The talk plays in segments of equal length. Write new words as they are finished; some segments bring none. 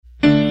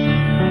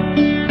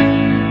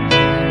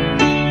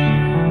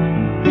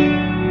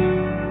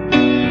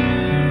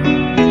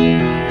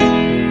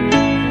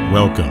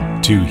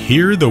to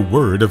Hear the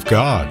Word of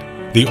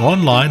God, the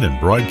online and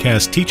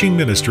broadcast teaching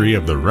ministry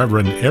of the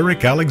Reverend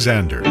Eric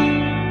Alexander.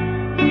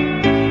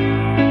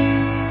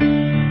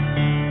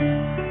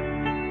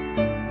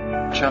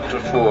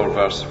 Chapter 4,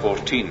 verse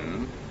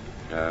 14,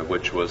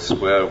 which was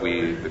where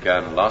we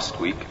began last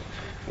week,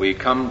 we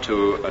come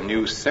to a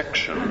new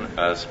section,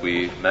 as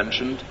we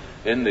mentioned,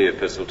 in the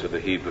Epistle to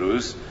the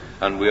Hebrews,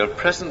 and we are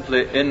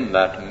presently in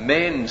that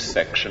main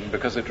section,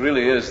 because it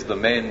really is the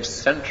main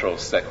central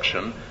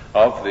section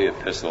of the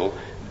Epistle,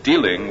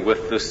 dealing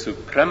with the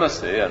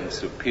supremacy and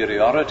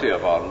superiority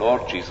of our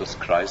Lord Jesus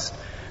Christ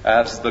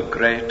as the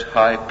great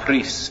high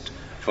priest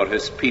for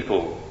his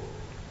people.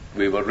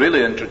 We were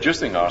really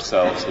introducing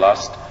ourselves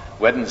last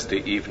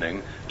Wednesday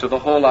evening to the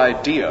whole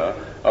idea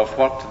of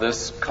what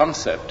this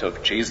concept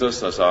of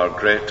Jesus as our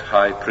great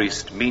high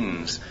priest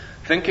means,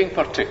 thinking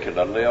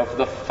particularly of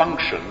the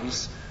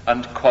functions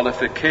and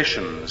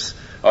qualifications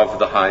of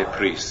the high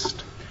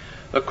priest.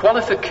 The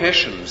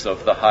qualifications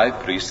of the high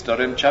priest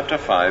are in chapter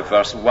 5,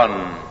 verse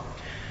 1,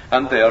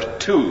 and they are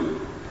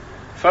two.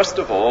 First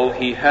of all,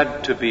 he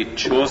had to be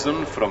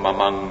chosen from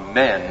among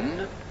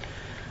men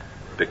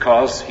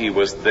because he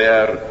was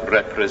their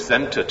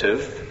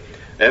representative.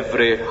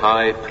 Every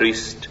high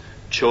priest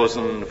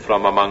chosen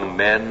from among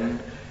men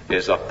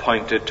is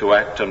appointed to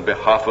act on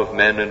behalf of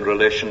men in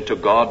relation to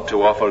God,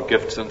 to offer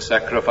gifts and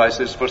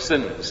sacrifices for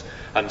sins.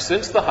 And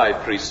since the high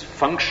priest's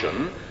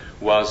function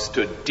was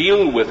to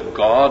deal with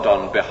God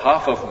on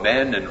behalf of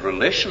men in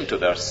relation to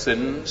their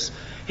sins,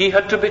 he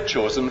had to be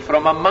chosen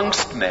from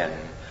amongst men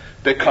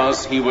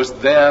because he was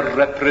their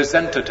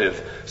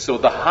representative. So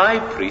the high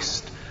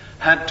priest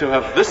had to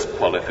have this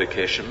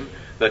qualification,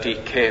 that he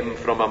came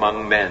from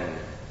among men.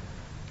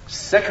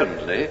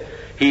 Secondly,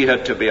 he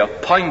had to be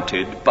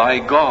appointed by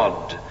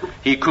God.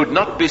 He could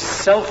not be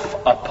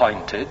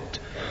self-appointed.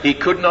 He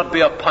could not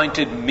be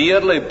appointed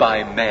merely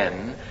by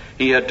men.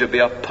 He had to be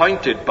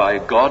appointed by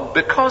God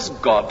because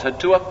God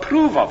had to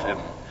approve of him.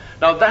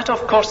 Now that,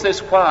 of course,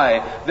 is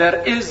why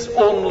there is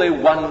only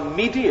one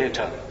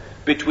mediator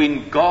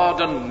between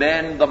God and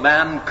men, the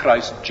man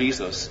Christ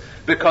Jesus,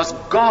 because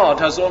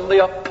God has only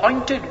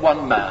appointed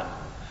one man.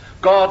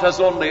 God has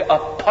only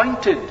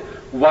appointed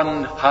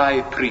one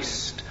high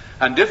priest.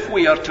 And if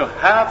we are to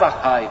have a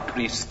high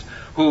priest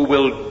who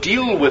will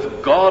deal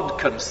with God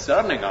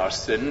concerning our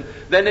sin,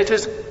 then it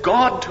is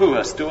God who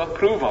has to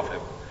approve of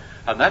him.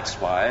 And that's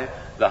why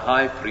the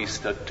high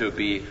priest had to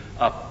be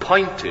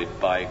appointed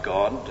by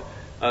God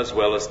as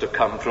well as to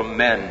come from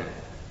men.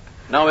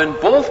 Now, in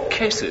both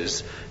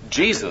cases,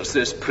 Jesus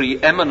is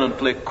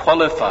preeminently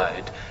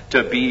qualified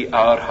to be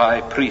our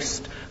high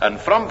priest. And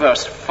from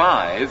verse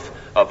 5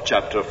 of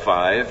chapter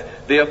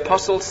 5, the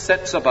apostle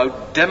sets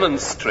about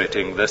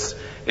demonstrating this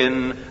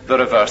in the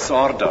reverse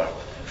order.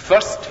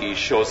 First, he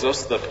shows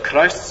us that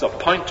Christ's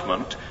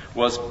appointment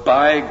was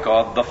by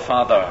God the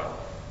Father.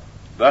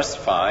 Verse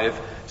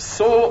 5,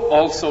 so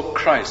also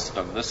Christ,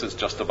 and this is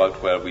just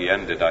about where we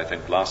ended, I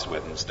think, last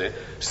Wednesday,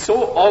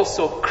 so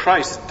also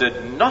Christ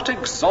did not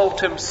exalt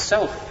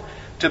himself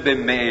to be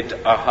made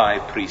a high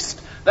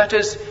priest. That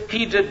is,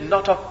 he did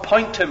not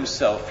appoint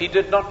himself. He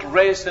did not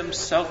raise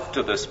himself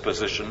to this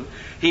position.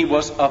 He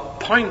was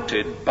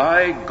appointed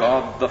by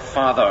God the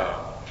Father.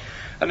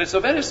 And it's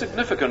a very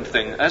significant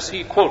thing. As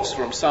he quotes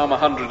from Psalm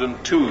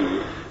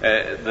 102,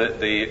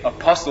 the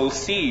apostle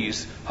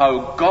sees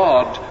how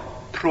God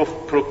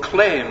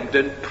proclaimed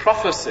in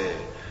prophecy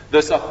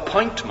this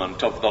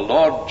appointment of the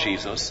Lord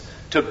Jesus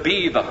to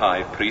be the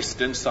high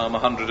priest. In Psalm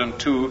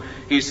 102,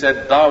 he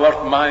said, "Thou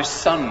art my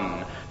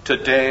son,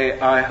 today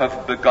I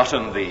have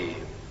begotten thee."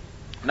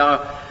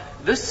 Now,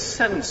 this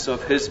sense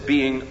of his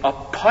being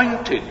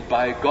appointed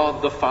by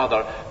God the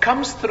Father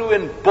comes through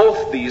in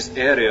both these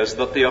areas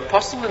that the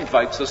apostle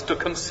invites us to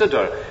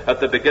consider at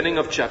the beginning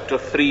of chapter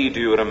 3, do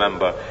you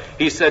remember?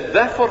 He said,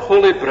 "Therefore,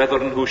 holy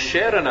brethren who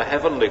share in a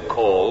heavenly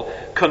call,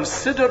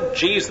 consider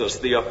Jesus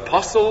the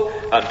apostle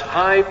and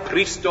high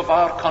priest of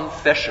our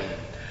confession."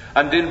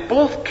 And in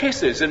both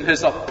cases, in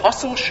his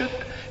apostleship,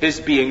 his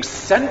being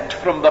sent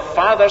from the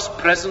Father's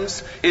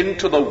presence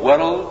into the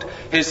world,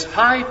 his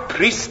high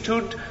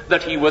priesthood,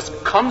 that he was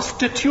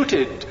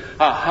constituted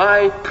a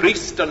high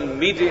priest and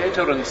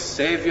mediator and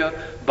Savior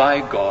by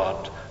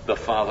God the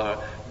Father.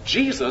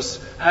 Jesus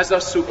has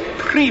a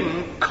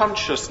supreme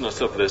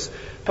consciousness of this,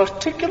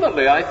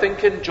 particularly, I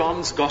think, in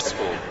John's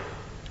Gospel.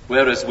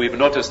 Whereas we've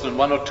noticed in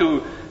one or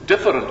two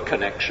different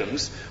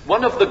connections,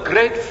 one of the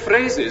great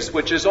phrases,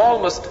 which is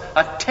almost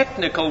a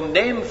technical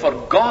name for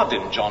God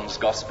in John's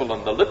Gospel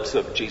on the lips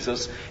of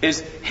Jesus,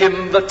 is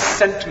 "Him that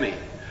sent me.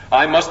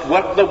 I must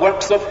work the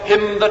works of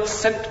him that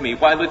sent me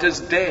while it is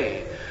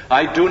day.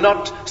 I do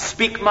not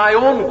speak my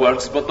own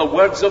words, but the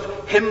words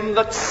of him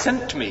that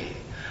sent me."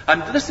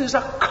 And this is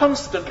a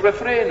constant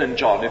refrain in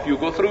John. If you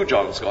go through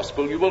John's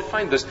Gospel, you will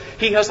find this.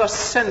 He has a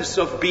sense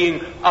of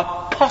being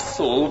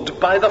apostled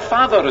by the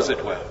Father, as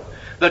it were.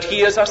 That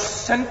he is a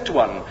sent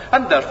one.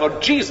 And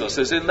therefore Jesus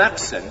is, in that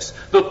sense,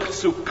 the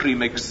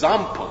supreme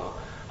example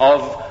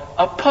of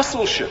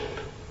apostleship.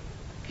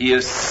 He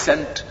is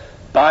sent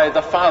by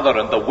the Father,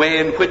 and the way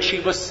in which he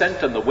was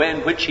sent and the way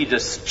in which he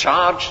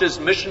discharged his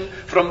mission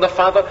from the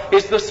Father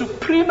is the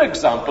supreme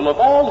example of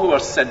all who are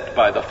sent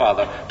by the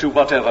Father to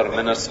whatever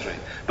ministry.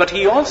 But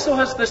he also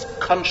has this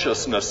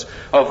consciousness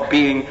of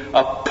being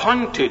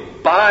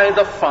appointed by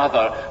the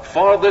Father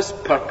for this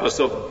purpose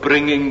of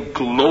bringing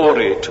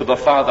glory to the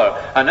Father.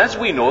 And as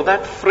we know,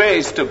 that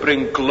phrase, to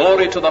bring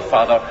glory to the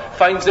Father,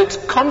 finds its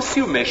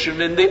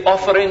consummation in the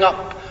offering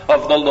up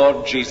of the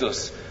Lord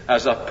Jesus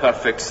as a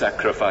perfect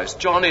sacrifice.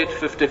 John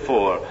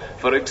 8:54,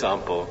 for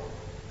example.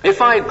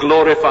 If I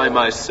glorify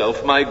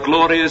myself, my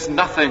glory is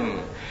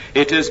nothing.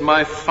 It is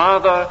my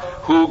Father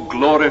who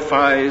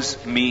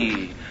glorifies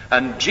me.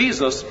 And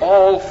Jesus,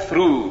 all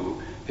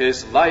through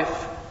his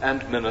life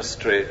and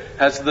ministry,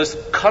 has this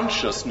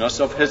consciousness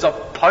of his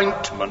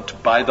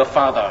appointment by the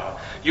Father.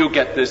 You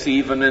get this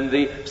even in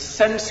the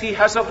sense he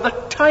has of the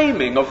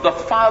timing of the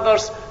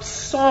Father's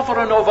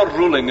sovereign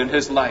overruling in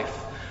his life,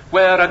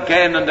 where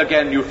again and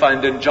again you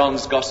find in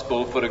John's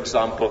Gospel, for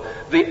example,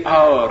 the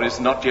hour is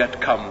not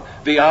yet come.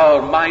 The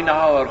hour, mine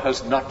hour,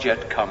 has not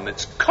yet come.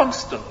 It's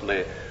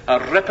constantly a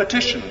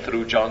repetition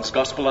through John's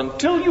Gospel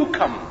until you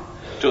come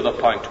to the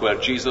point where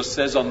Jesus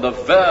says, on the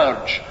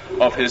verge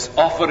of his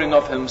offering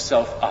of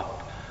himself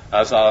up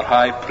as our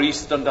high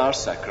priest and our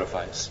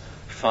sacrifice,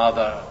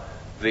 Father,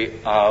 the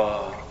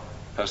hour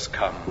has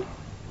come.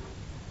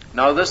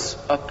 Now this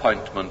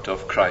appointment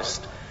of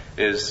Christ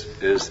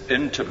is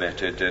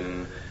intimated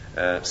in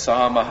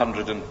Psalm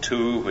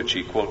 102, which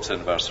he quotes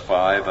in verse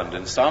 5, and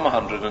in Psalm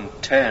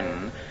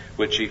 110,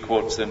 which he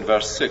quotes in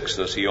verse 6,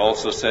 as he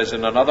also says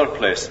in another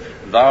place,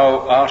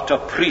 thou art a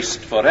priest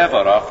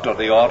forever after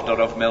the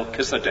order of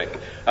Melchizedek.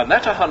 And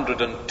that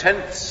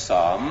 110th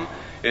psalm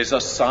is a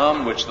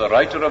psalm which the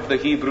writer of the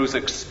Hebrews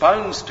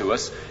expounds to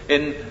us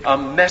in a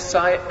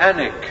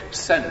messianic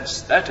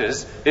sense. That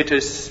is, it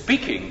is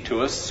speaking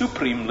to us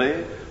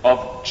supremely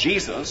of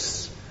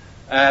Jesus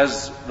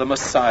as the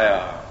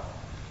Messiah.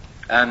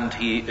 And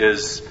he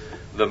is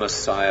the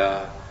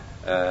Messiah,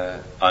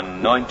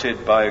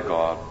 anointed by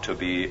God to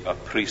be a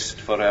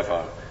priest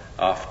forever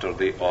after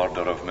the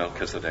order of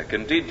Melchizedek.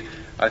 Indeed,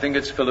 I think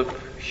it's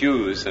Philip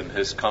Hughes in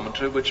his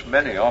commentary, which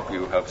many of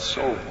you have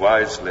so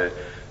wisely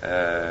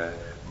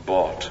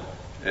bought.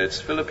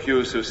 It's Philip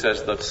Hughes who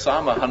says that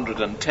Psalm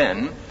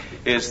 110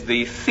 is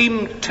the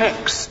theme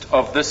text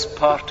of this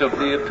part of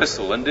the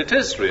epistle. And it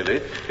is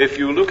really. If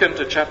you look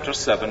into chapter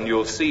 7,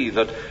 you'll see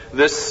that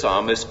this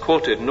psalm is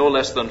quoted no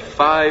less than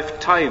 5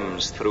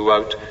 times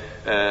throughout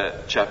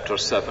chapter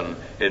 7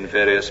 in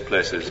various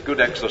places. Good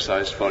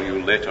exercise for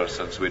you later,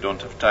 since we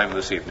don't have time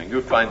this evening.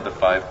 You'll find the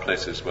 5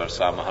 places where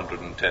Psalm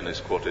 110 is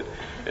quoted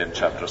in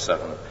chapter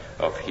 7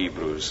 of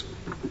Hebrews.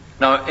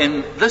 Now,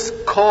 in this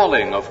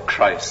calling of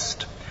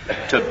Christ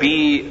to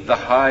be the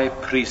high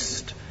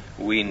priest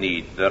we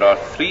need, there are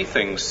 3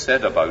 things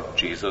said about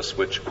Jesus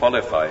which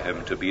qualify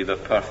him to be the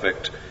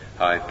perfect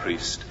high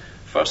priest.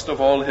 First of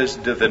all, his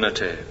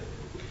divinity.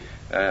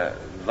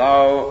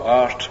 Thou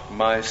art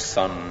my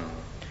Son,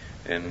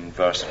 in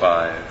verse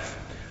 5.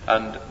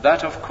 And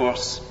that, of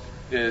course,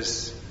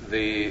 is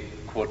the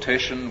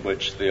quotation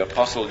which the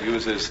apostle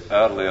uses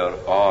earlier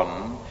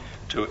on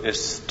to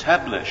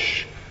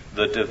establish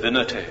the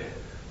divinity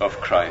of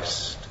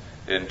Christ.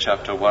 In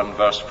chapter 1,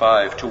 verse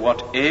 5, to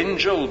what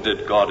angel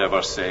did God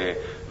ever say,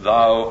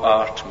 thou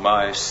art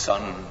my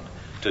Son,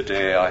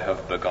 today I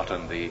have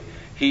begotten thee?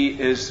 He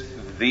is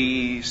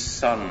the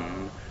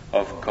Son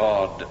of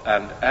God,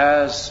 and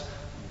as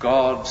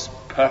God's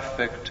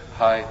perfect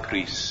high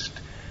priest,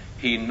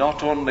 he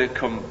not only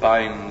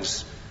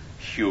combines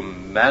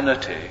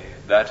humanity,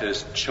 that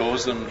is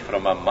chosen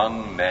from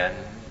among men,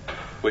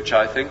 which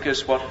I think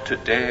is what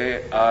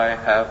today I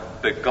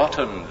have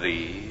begotten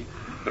thee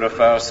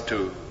refers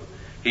to.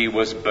 He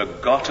was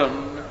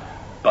begotten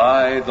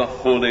by the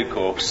Holy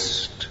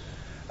Ghost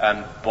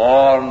and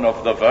born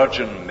of the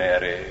Virgin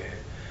Mary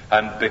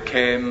and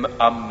became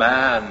a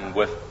man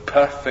with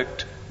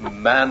perfect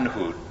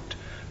manhood.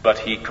 But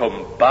he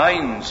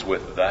combines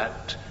with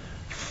that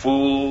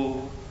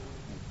full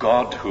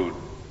godhood,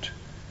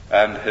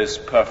 and his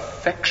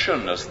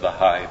perfection as the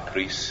high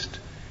priest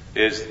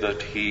is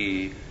that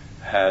he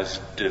has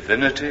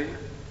divinity,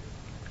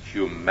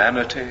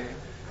 humanity,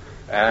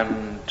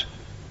 and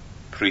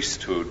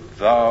priesthood.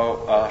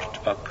 Thou art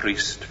a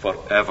priest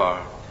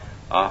forever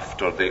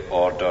after the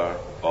order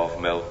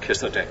of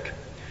Melchizedek.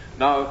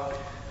 Now,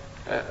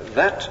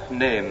 that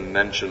name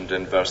mentioned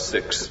in verse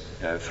 6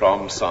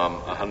 from Psalm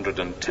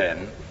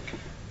 110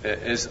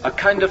 is a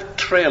kind of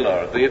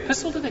trailer. The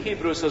Epistle to the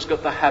Hebrews has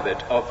got the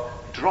habit of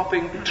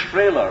dropping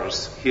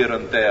trailers here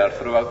and there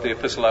throughout the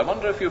epistle. I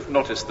wonder if you've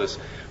noticed this.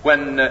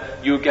 When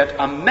you get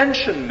a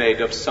mention made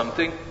of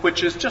something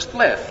which is just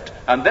left,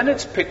 and then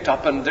it's picked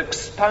up and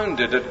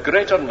expounded at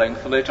greater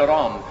length later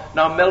on.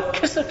 Now,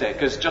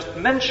 Melchizedek is just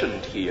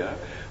mentioned here,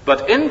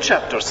 but in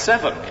chapter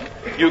 7,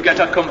 you get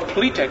a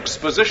complete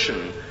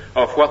exposition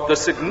of what the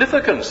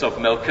significance of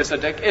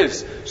Melchizedek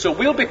is. So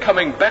we'll be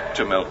coming back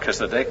to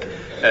Melchizedek,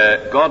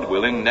 God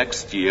willing,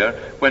 next year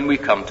when we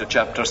come to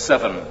chapter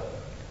 7.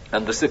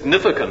 And the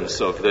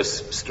significance of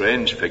this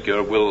strange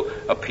figure will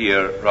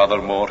appear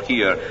rather more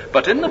here.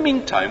 But in the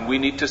meantime, we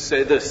need to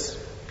say this.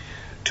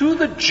 To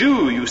the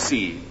Jew, you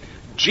see,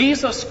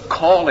 Jesus'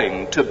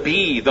 calling to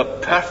be the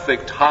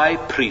perfect high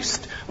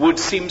priest would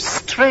seem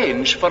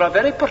strange for a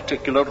very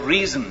particular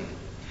reason.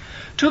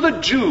 To the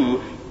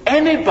Jew,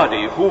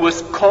 anybody who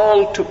was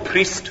called to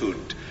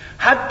priesthood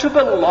had to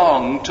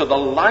belong to the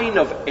line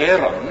of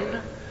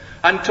Aaron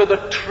and to the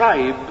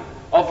tribe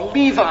of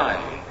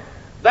Levi.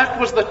 That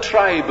was the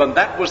tribe and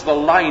that was the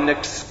line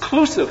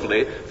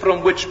exclusively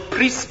from which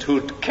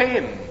priesthood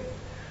came.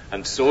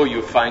 And so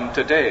you find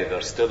today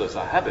there still is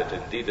a habit,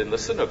 indeed, in the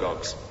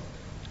synagogues.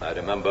 I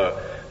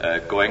remember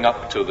going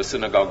up to the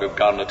synagogue of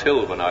Garnet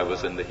Hill when I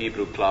was in the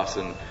Hebrew class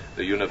in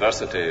the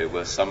university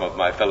with some of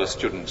my fellow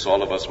students,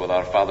 all of us with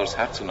our father's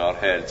hats on our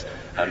heads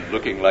and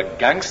looking like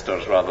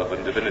gangsters rather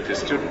than divinity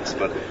students.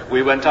 But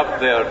we went up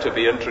there to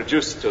be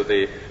introduced to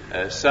the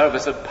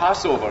service at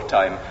Passover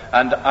time.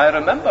 And I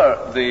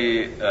remember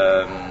the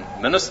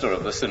minister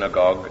of the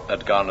synagogue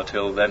at Garnet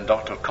Hill, then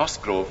Dr.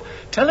 Cosgrove,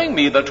 telling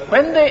me that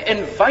when they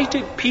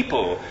invited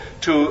people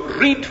to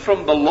read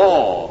from the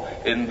law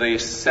in the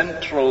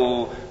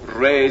central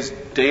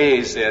raised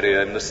dais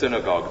area in the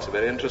synagogue, it's a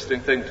very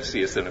interesting thing to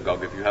see a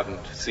synagogue if you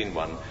haven't seen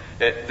one,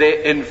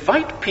 they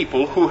invite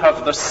people who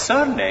have the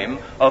surname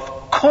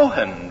of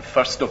Cohen,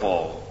 first of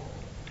all.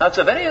 That's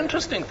a very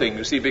interesting thing,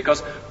 you see,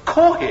 because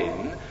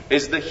Kohen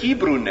is the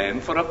Hebrew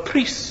name for a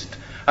priest.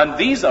 And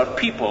these are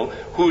people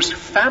whose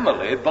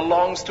family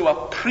belongs to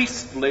a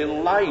priestly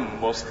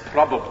line, most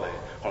probably,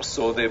 or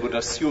so they would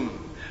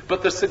assume.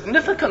 But the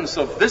significance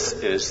of this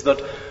is that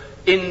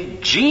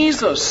in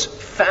Jesus'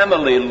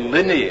 family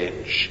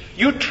lineage,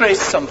 you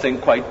trace something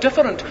quite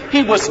different.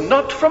 He was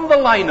not from the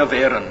line of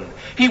Aaron.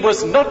 He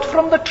was not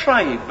from the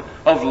tribe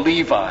of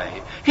Levi.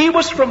 He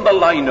was from the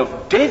line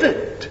of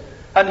David.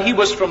 And he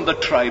was from the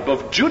tribe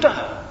of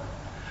Judah.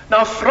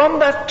 Now, from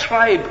that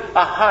tribe,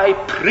 a high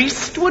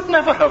priest would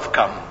never have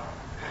come.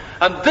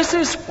 And this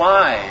is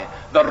why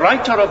the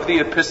writer of the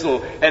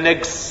epistle, in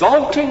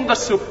exalting the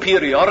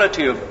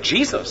superiority of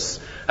Jesus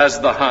as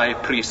the high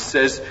priest,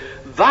 says,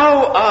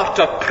 "Thou art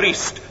a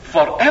priest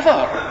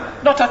forever,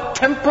 not a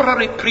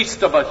temporary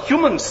priest of a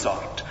human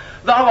sort.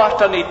 Thou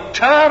art an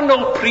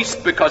eternal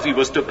priest," because he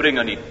was to bring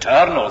an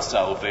eternal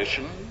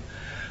salvation,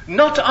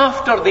 "not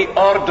after the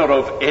order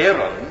of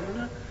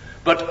Aaron,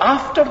 but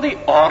after the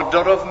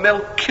order of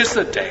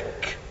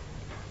Melchizedek."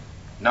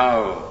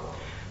 Now,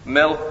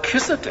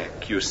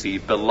 Melchizedek, you see,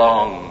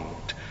 belonged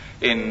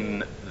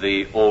in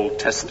the Old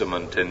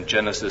Testament in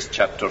Genesis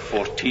chapter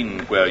 14,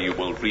 where you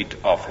will read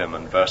of him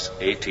in verse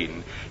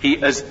 18. He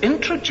is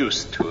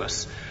introduced to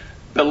us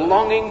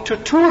belonging to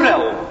two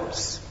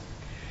realms.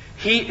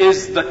 He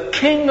is the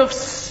king of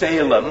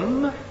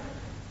Salem,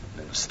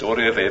 in the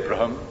story of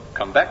Abraham.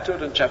 Come back to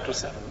it in chapter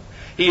 7.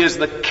 He is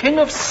the king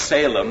of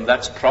Salem,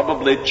 that's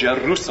probably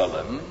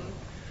Jerusalem.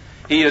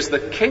 He is the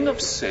king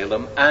of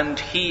Salem, and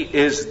he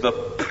is the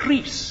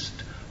priest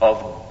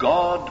of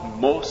God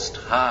Most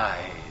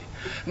High.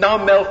 Now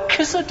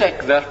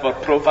Melchizedek, therefore,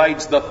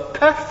 provides the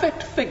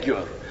perfect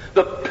figure,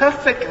 the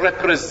perfect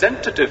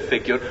representative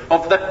figure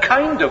of the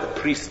kind of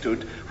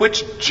priesthood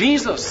which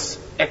Jesus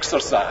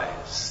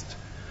exercised.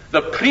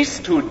 The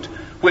priesthood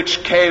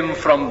which came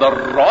from the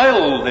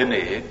royal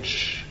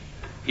lineage.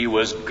 He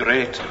was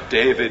great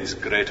David's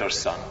greater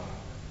son.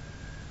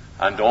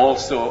 And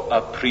also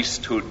a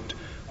priesthood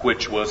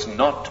which was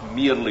not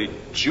merely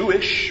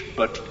Jewish,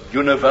 but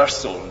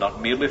universal,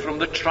 not merely from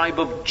the tribe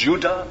of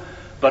Judah,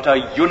 but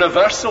a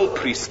universal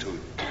priesthood.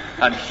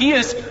 And he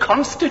is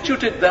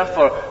constituted,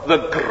 therefore, the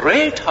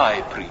great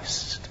high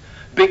priest,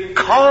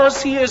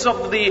 because he is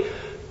of the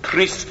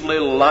priestly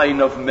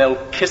line of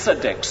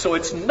Melchizedek. So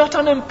it's not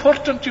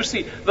unimportant, you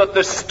see, that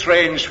this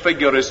strange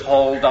figure is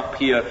hauled up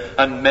here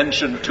and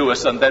mentioned to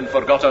us and then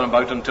forgotten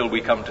about until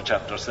we come to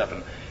chapter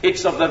 7.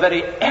 It's of the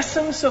very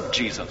essence of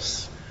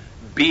Jesus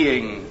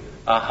being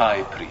a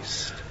high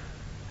priest.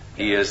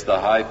 He is the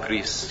high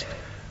priest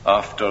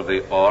after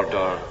the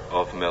order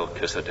of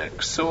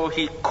Melchizedek. So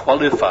he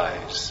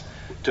qualifies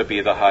to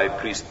be the high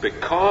priest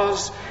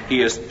because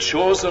he is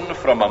chosen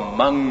from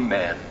among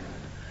men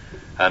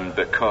and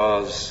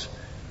because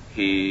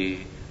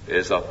he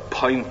is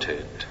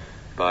appointed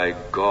by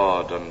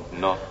God and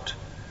not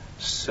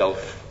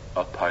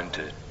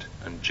self-appointed.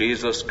 And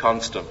Jesus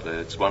constantly,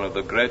 it's one of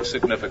the great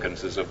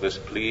significances of this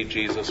plea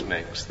Jesus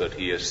makes, that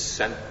he is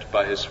sent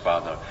by his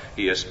Father.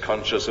 He is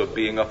conscious of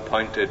being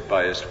appointed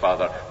by his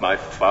Father. My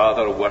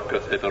Father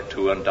worketh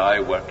hitherto, and I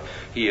work.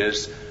 He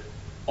is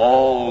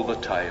all the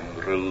time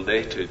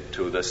related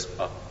to this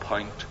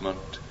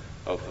appointment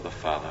of the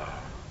Father.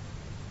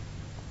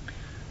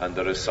 And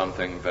there is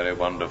something very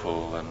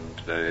wonderful and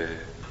very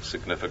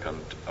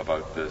significant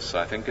about this.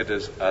 I think it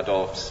is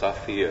Adolf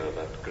Saphir,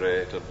 that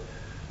great and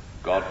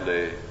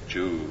godly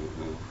Jew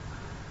who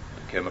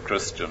became a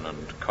Christian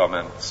and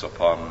comments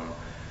upon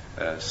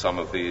some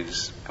of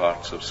these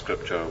parts of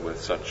Scripture with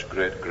such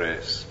great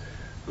grace,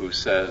 who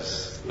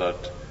says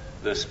that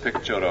this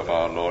picture of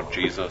our Lord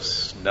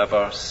Jesus,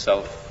 never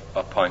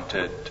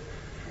appointed,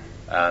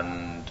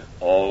 and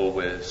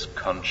always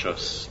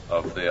conscious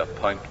of the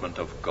appointment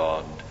of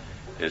God,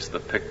 is the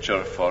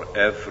picture for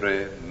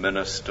every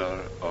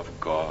minister of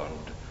God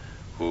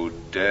who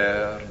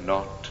dare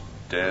not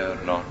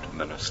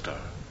minister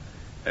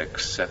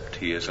except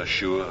he is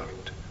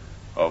assured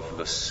of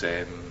the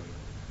same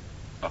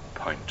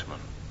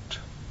appointment.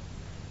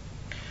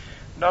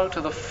 Now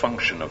to the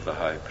function of the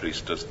high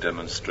priest as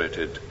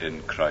demonstrated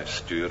in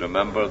Christ. Do you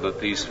remember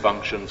that these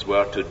functions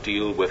were to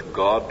deal with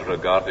God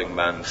regarding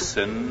man's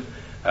sin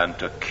and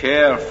to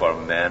care for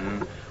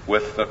men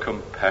with the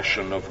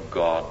compassion of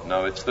God?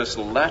 Now it's this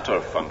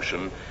latter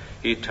function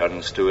he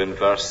turns to in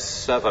verse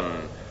 7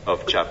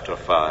 of chapter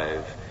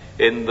 5.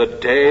 In the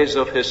days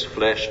of his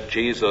flesh,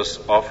 Jesus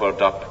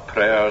offered up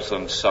prayers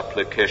and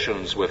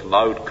supplications with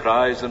loud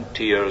cries and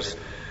tears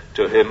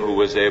to him who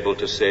was able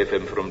to save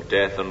him from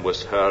death, and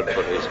was heard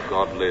for his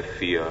godly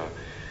fear.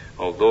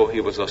 Although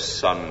he was a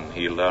son,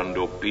 he learned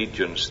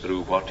obedience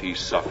through what he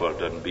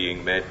suffered, and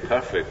being made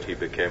perfect, he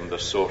became the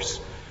source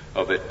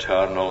of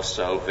eternal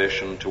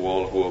salvation to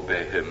all who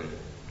obey him.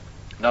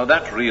 Now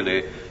that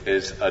really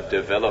is a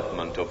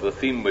development of the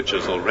theme which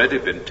has already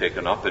been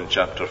taken up in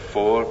chapter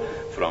 4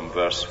 from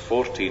verse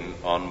 14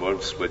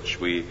 onwards, which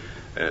we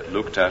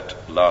looked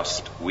at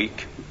last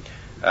week.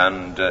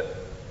 And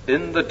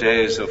in the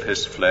days of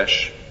his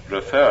flesh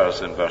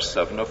refers in verse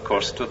 7, of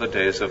course, to the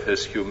days of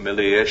his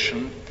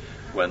humiliation,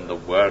 when the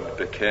Word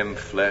became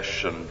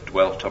flesh and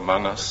dwelt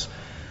among us.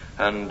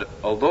 And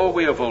although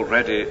we have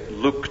already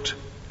looked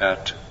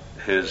at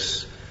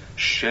his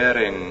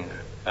sharing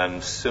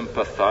and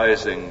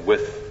sympathizing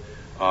with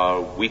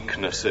our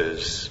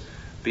weaknesses,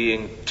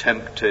 being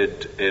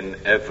tempted in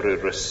every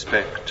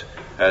respect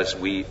as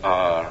we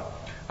are,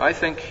 I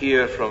think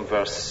here from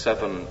verse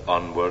 7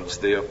 onwards,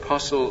 the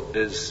apostle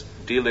is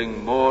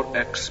dealing more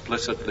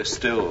explicitly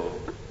still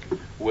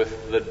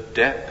with the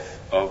depth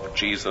of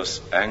Jesus'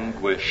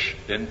 anguish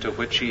into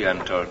which he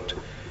entered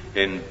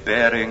in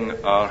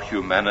bearing our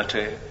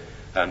humanity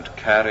and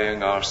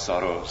carrying our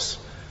sorrows,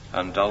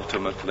 and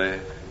ultimately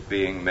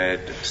being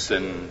made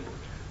sin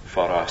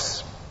for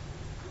us.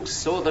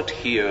 So that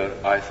here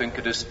I think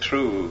it is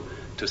true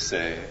to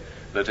say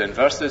that in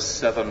verses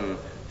 7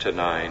 to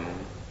 9,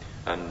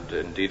 and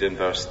indeed in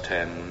verse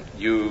 10,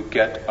 you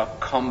get a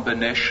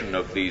combination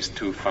of these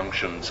two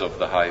functions of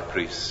the high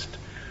priest,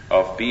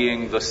 of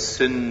being the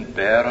sin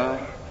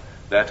bearer,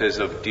 that is,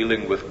 of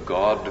dealing with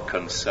God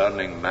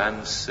concerning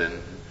man's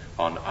sin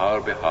on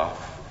our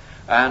behalf,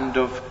 and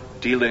of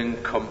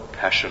dealing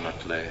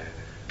compassionately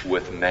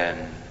with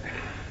men,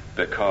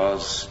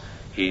 because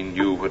he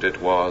knew what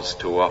it was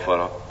to offer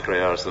up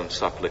prayers and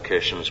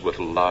supplications with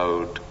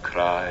loud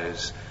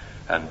cries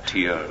and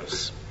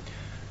tears.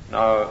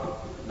 Now,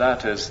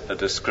 that is a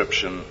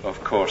description,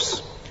 of course,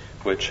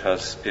 which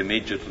has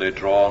immediately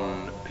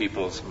drawn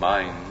people's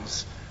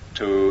minds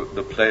to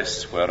the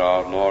place where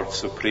our Lord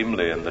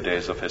supremely in the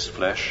days of his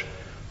flesh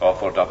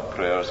offered up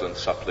prayers and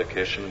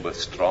supplication with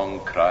strong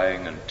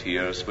crying and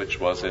tears, which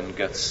was in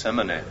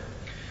Gethsemane.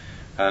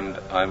 And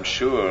I'm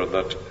sure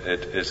that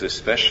it is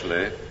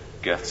especially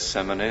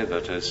Gethsemane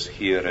that is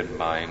here in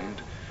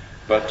mind.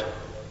 But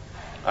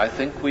I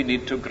think we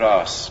need to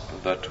grasp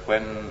that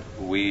when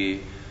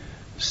we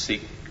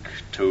seek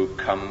to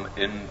come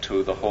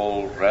into the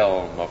whole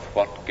realm of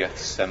what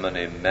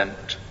Gethsemane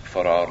meant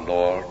for our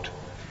Lord,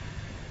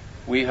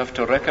 we have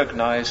to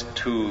recognize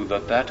too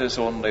that that is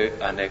only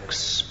an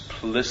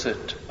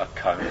explicit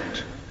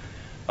account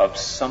of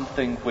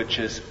something which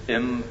is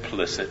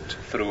implicit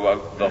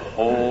throughout the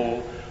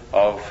whole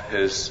of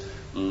his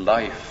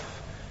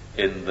life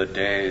in the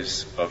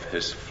days of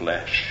his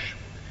flesh.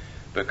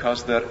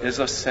 Because there is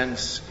a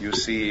sense, you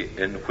see,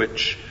 in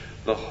which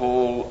the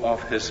whole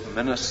of his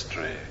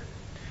ministry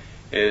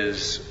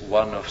is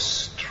one of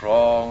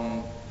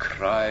strong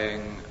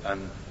crying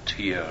and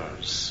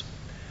tears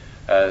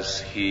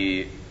as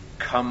he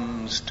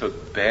comes to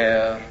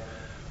bear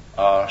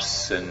our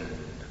sin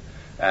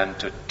and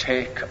to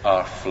take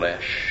our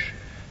flesh,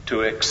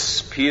 to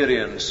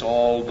experience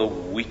all the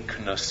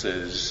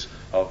weaknesses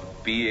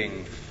of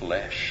being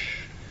flesh,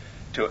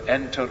 to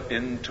enter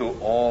into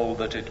all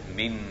that it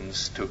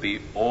means to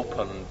be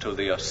open to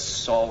the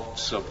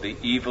assaults of the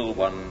evil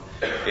one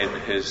in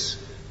his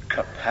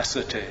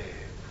capacity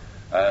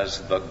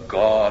as the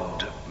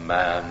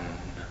God-man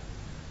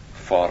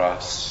for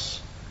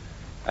us.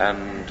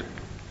 And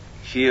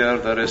here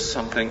there is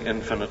something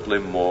infinitely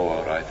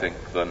more, I think,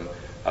 than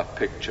a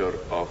picture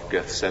of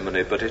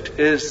Gethsemane. But it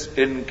is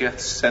in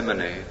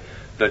Gethsemane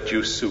that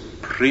you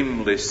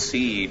supremely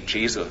see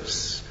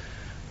Jesus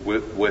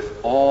with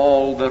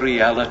all the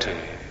reality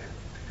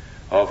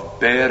of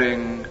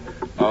bearing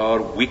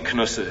our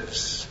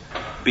weaknesses,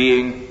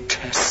 being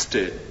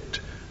tested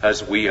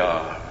as we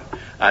are,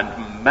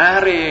 and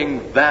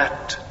marrying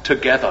that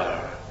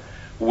together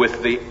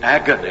with the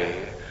agony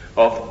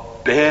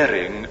of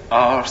bearing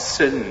our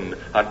sin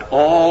and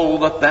all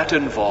that that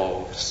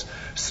involves.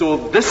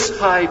 So this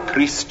high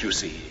priest, you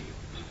see,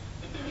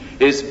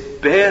 is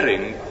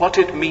bearing what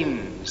it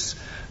means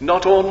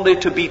not only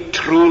to be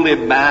truly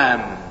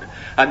man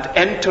and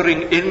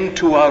entering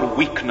into our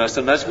weakness,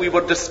 and as we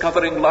were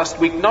discovering last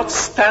week, not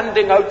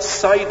standing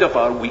outside of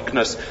our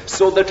weakness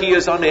so that he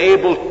is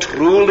unable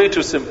truly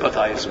to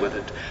sympathize with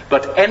it,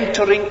 but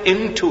entering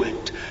into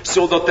it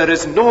so that there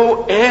is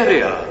no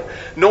area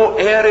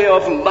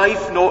of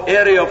life, no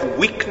area of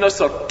weakness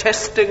or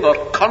testing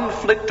or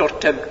conflict or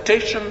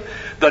temptation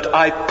that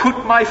I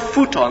put my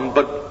foot on,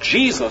 but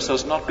Jesus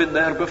has not been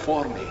there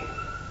before me.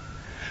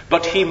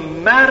 But he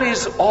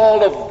marries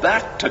all of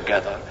that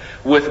together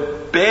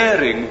with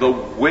bearing the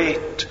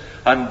weight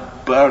and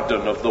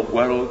burden of the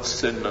world's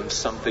sin and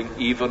something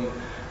even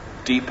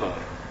deeper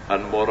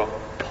and more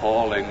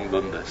appalling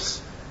than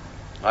this.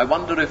 I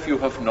wonder if you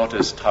have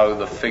noticed how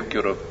the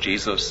figure of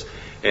Jesus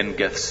in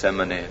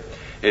Gethsemane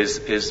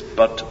is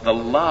but the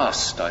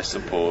last, I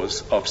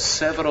suppose, of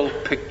several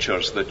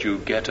pictures that you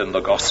get in the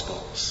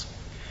Gospels.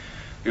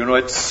 You know,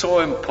 it's so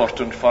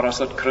important for us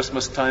at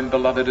Christmas time,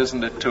 beloved,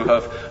 isn't it, to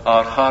have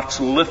our hearts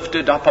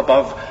lifted up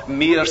above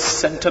mere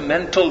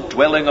sentimental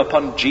dwelling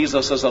upon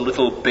Jesus as a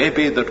little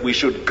baby, that we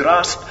should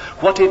grasp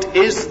what it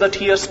is that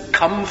he has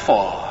come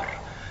for.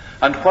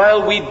 And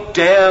while we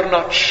dare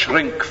not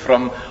shrink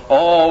from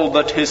all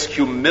that his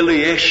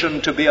humiliation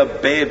to be a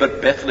babe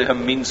at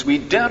Bethlehem means, we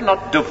dare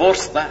not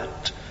divorce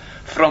that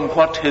from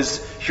what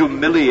his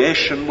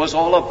humiliation was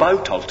all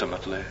about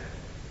ultimately.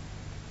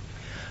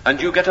 And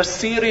you get a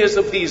series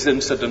of these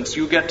incidents.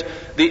 You get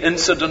the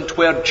incident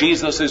where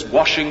Jesus is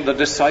washing the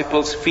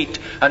disciples' feet,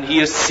 and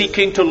he is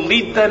seeking to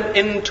lead them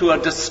into a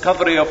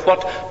discovery of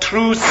what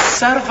true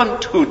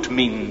servanthood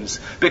means.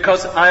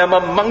 Because I am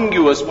among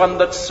you as one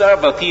that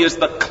serveth. He is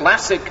the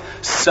classic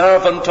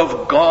servant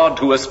of God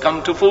who has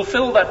come to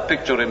fulfill that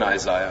picture in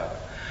Isaiah.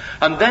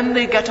 And then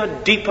they get a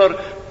deeper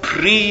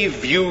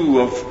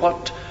preview of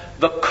what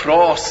the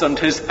cross and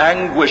his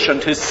anguish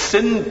and his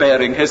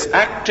sin-bearing, his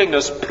acting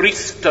as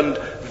priest and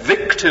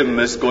victim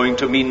is going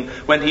to mean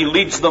when he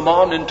leads them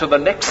on into the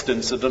next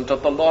incident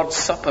of the Lord's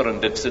Supper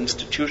and its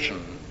institution.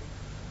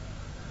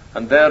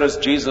 And there as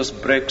Jesus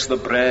breaks the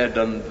bread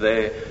and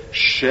they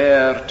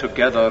share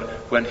together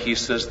when he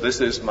says, "This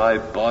is my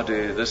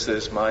body, this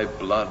is my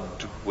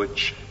blood,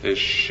 which is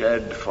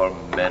shed for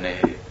many."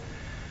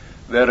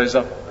 There is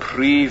a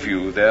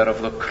preview there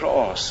of the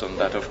cross, and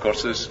that of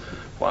course is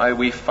why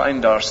we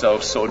find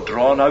ourselves so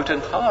drawn out in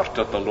heart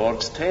at the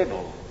Lord's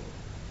table.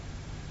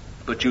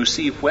 But you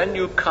see, when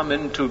you come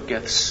into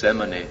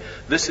Gethsemane,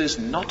 this is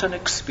not an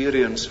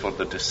experience for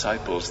the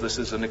disciples, this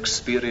is an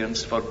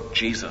experience for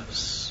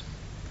Jesus.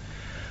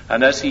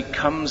 And as he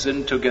comes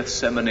into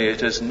Gethsemane,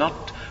 it is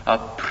not a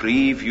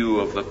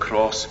preview of the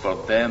cross for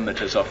them,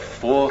 it is a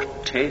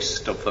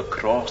foretaste of the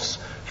cross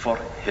for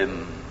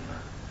him.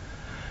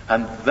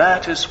 And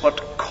that is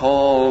what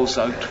calls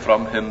out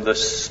from him the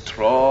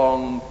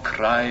strong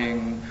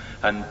crying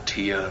and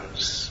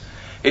tears.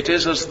 It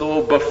is as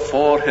though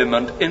before him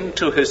and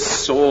into his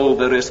soul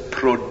there is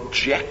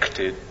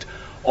projected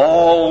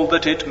all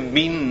that it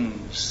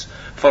means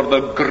for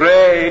the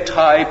great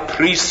high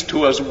priest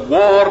who has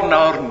worn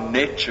our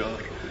nature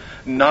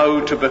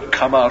now to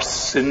become our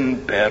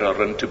sin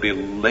bearer and to be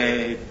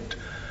laid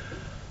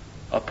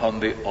upon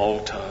the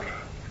altar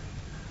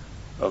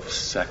of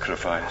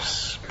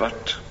sacrifice.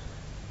 But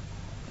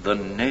the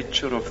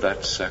nature of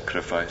that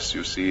sacrifice,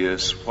 you see,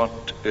 is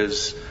what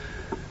is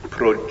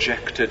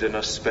projected in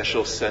a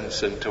special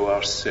sense into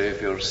our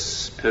Saviour's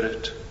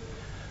spirit.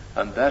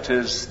 And that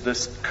is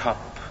this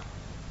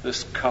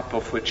cup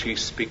of which he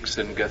speaks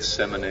in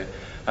Gethsemane.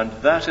 And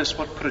that is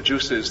what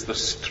produces the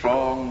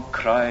strong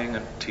crying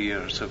and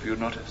tears. Have you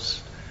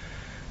noticed?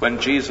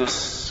 When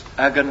Jesus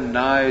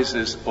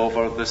agonizes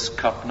over this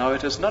cup. Now,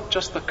 it is not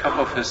just the cup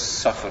of his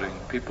suffering.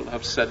 People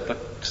have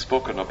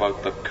spoken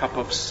about the cup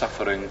of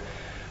suffering.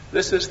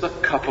 This is the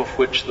cup of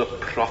which the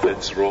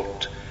prophets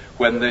wrote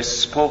when they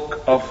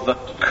spoke of the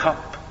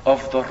cup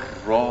of the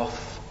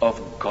wrath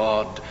of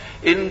God,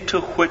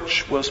 into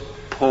which was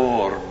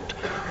poured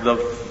the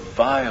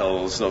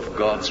vials of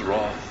God's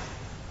wrath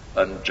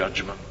and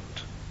judgment.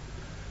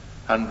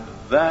 And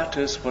that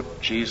is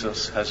what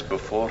Jesus has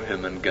before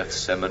him in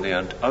Gethsemane,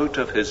 and out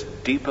of his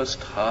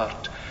deepest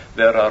heart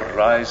there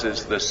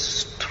arises this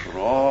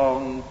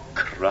strong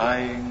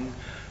crying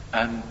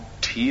and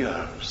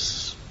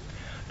tears.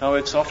 Now,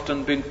 it's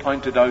often been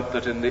pointed out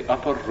that in the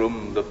upper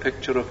room the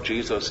picture of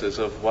Jesus is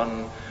of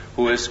one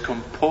who is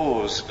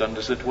composed and,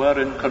 as it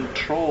were, in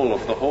control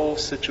of the whole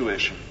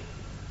situation.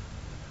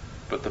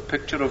 But the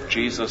picture of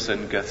Jesus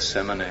in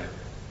Gethsemane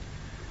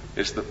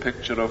is the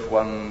picture of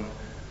one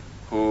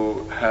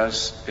who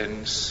has,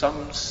 in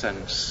some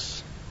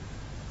sense,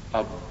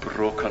 a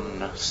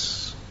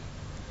brokenness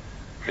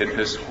in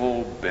his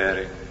whole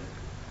bearing.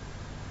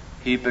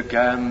 He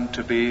began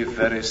to be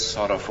very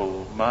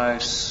sorrowful. My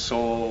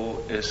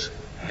soul is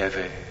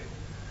heavy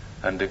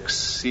and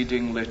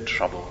exceedingly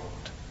troubled.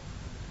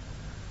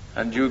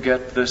 And you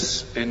get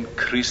this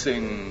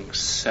increasing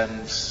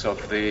sense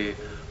of the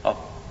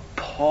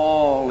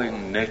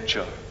appalling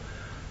nature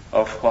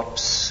of what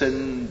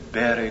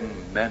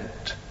sin-bearing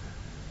meant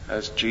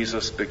as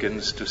Jesus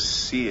begins to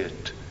see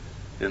it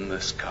in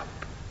this cup.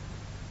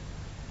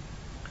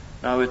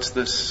 Now it's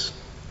this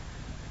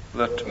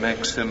that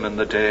makes him in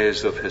the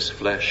days of his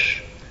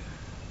flesh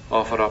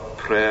offer up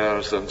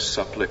prayers and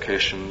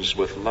supplications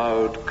with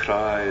loud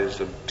cries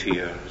and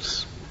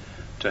tears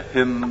to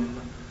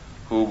him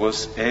who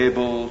was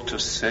able to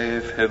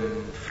save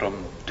him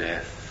from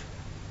death.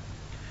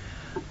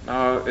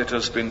 Now it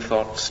has been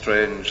thought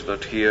strange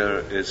that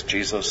here is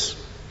Jesus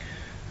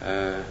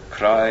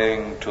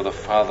crying to the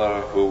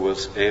Father who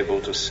was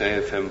able to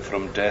save him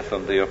from death,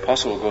 and the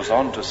apostle goes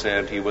on to say,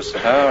 and he was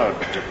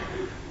heard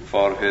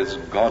for his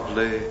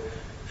godly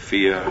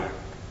fear.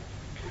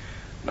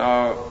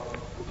 Now,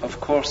 of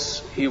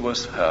course, he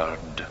was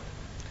heard,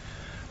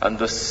 and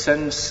the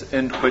sense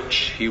in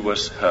which he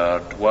was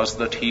heard was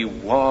that he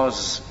was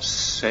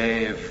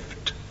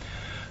saved,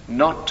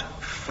 not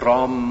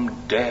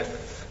from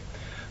death,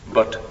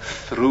 but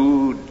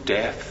through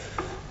death,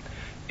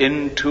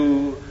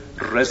 into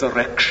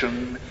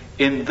resurrection,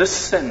 in this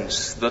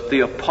sense that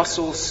the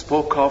apostles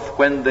spoke of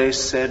when they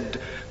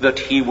said that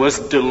he was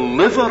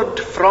delivered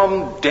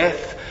from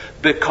death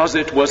because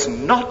it was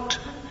not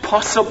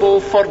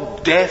possible for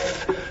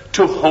death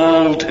to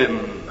hold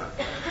him.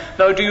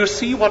 Now, do you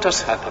see what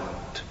has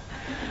happened?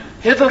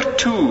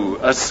 Hitherto,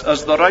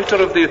 as the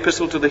writer of the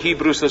Epistle to the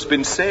Hebrews has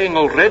been saying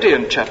already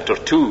in chapter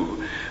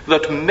 2,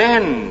 that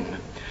men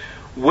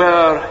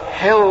were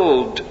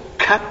held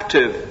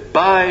captive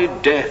by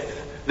death.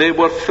 They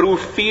were through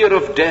fear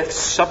of death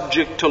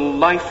subject to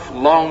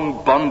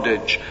lifelong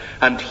bondage.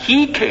 And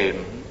he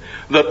came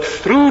that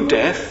through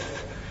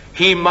death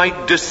he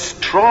might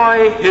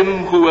destroy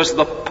him who has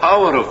the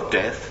power of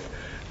death,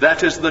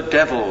 that is the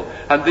devil.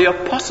 And the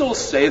apostles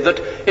say that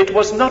it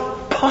was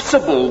not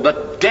possible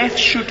that death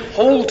should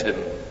hold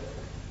him.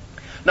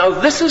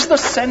 Now this is the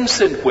sense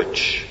in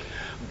which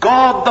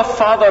God the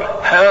Father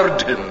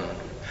heard him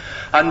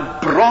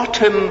and brought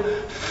him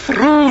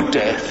through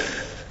death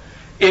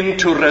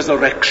into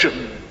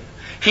resurrection.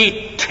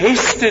 He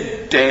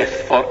tasted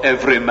death for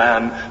every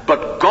man,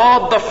 but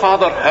God the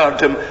Father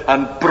heard him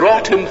and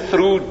brought him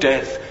through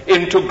death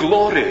into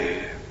glory.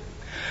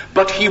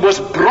 But he was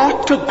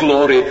brought to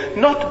glory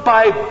not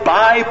by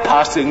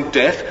bypassing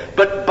death,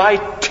 but by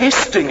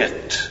tasting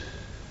it.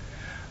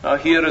 Now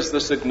here is the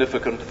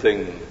significant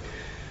thing.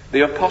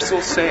 The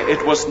apostles say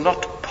it was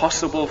not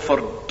possible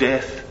for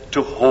death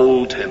to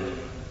hold him.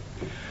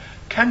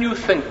 Can you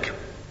think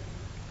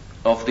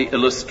of the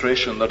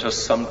illustration that has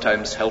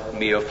sometimes helped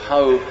me of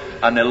how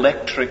an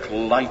electric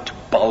light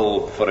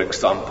bulb, for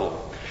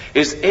example,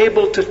 is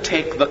able to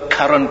take the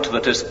current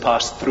that is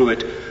passed through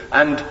it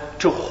and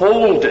to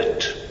hold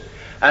it.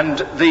 And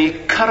the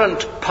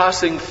current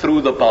passing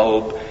through the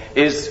bulb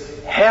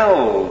is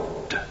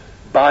held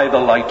by the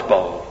light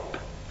bulb.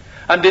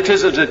 And it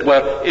is, as it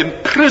were,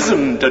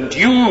 imprisoned and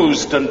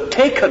used and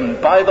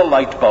taken by the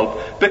light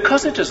bulb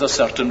because it is a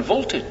certain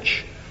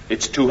voltage.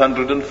 It's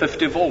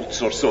 250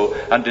 volts or so,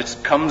 and it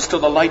comes to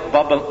the light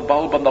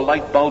bulb and the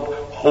light bulb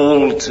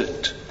holds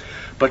it.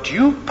 But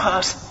you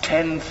pass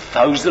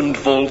 10,000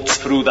 volts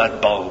through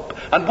that bulb,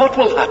 and what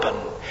will happen?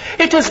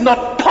 It is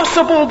not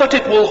possible that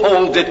it will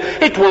hold it.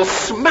 It will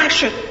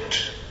smash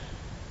it.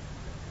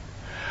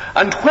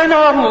 And when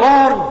our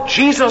Lord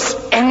Jesus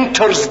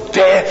enters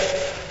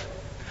death,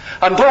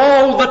 and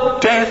all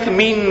that death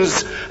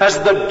means as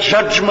the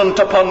judgment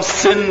upon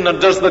sin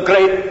and as the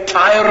great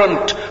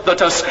tyrant that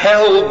has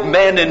held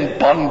men in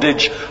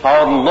bondage,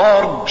 our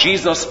Lord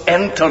Jesus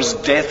enters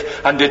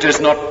death, and it is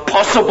not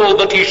possible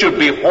that he should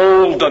be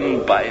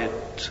holden by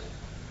it.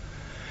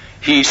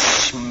 He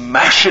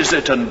smashes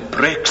it and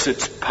breaks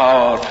its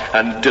power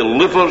and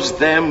delivers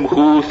them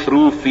who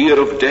through fear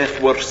of death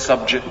were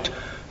subject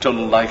to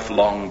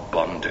lifelong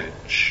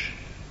bondage.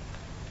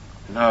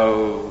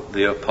 Now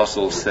the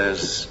apostle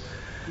says,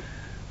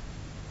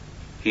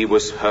 he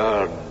was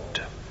heard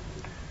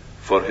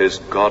for his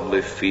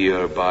godly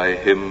fear by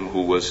him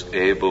who was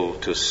able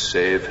to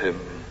save him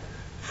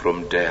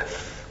from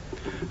death.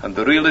 And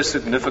the really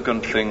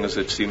significant thing, as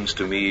it seems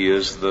to me,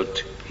 is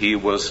that he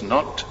was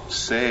not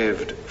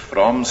saved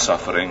from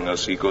suffering,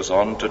 as he goes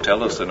on to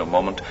tell us in a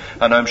moment.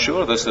 And I'm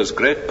sure this has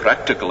great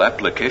practical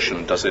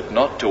application, does it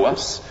not, to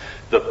us?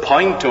 The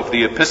point of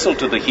the epistle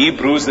to the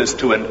Hebrews is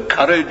to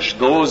encourage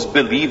those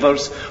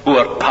believers who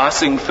are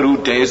passing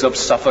through days of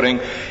suffering.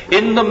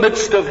 In the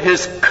midst of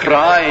his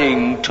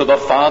crying to the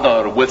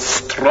Father with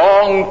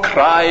strong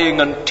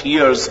crying and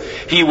tears,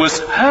 he was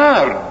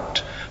heard,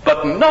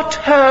 but not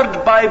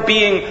heard by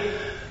being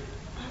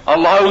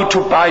allowed to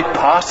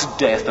bypass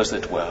death, as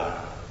it were,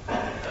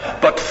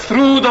 but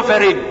through the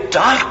very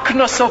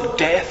darkness of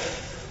death,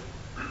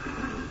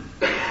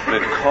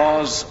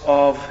 because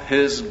of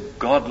his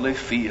godly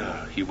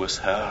fear, he was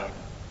heard.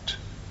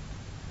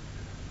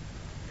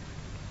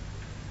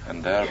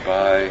 And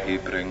thereby he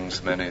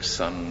brings many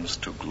sons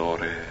to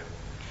glory.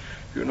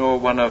 You know,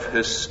 one of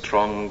his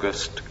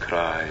strongest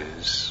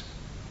cries,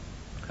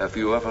 have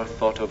you ever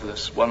thought of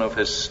this? One of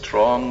his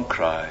strong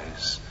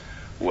cries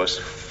was,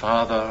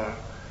 Father,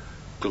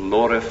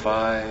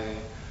 glorify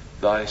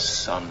thy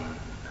Son,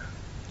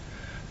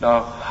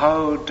 Now,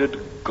 how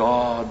did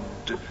God,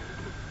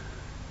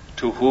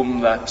 to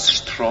whom that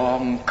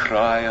strong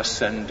cry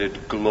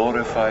ascended,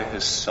 glorify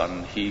his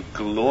Son? He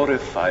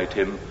glorified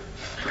him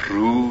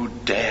through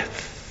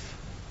death.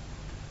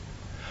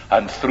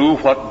 And through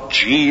what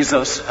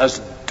Jesus has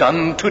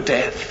done to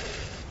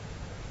death.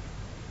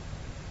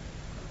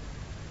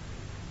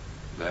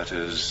 That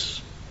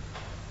is,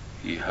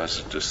 he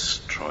has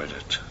destroyed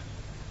it.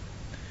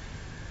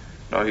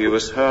 Now, he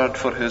was heard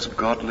for his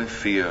godly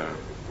fear,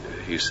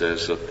 he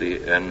says at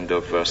the end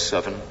of verse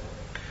 7.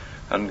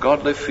 And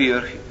godly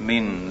fear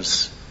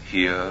means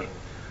here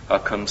a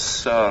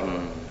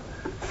concern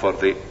for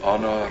the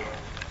honor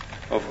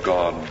of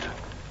God.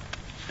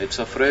 It's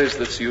a phrase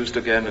that's used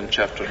again in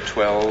chapter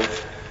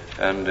 12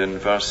 and in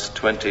verse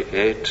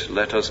 28.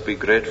 Let us be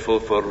grateful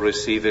for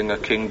receiving a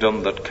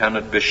kingdom that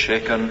cannot be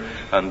shaken,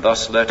 and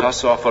thus let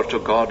us offer to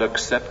God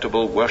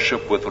acceptable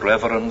worship with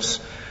reverence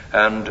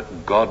and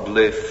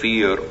godly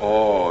fear.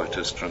 Awe, it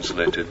is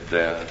translated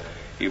there.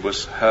 He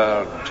was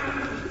heard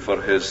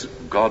for his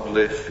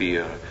godly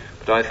fear.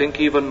 But I think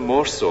even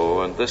more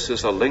so, and this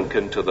is a link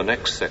into the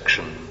next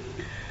section,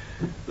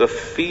 the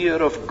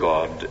fear of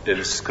God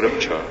in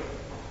Scripture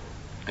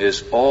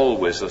is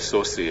always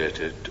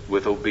associated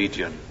with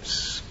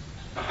obedience.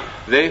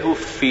 They who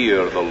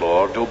fear the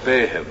Lord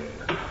obey him.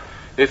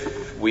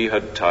 If we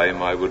had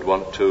time, I would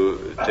want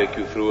to take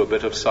you through a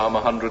bit of Psalm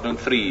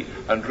 103.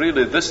 And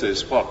really this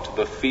is what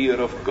the fear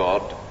of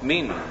God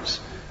means.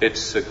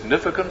 Its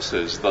significance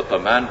is that the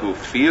man who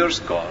fears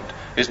God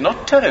is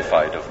not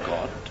terrified of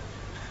God.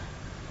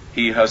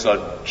 He has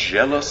a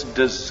jealous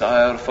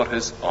desire for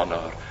his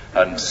honor.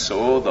 And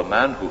so the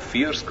man who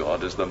fears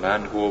God is the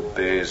man who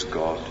obeys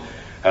God.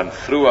 And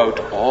throughout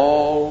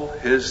all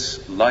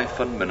his life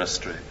and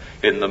ministry,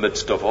 in the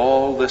midst of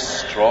all this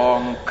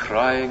strong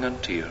crying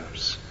and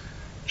tears,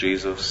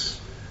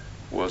 Jesus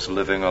was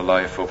living a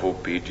life of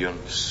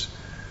obedience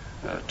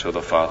to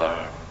the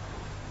Father.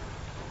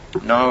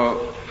 Now,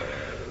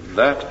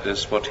 that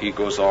is what he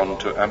goes on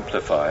to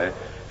amplify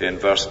in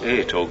verse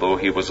 8. Although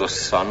he was a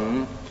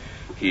son,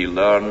 he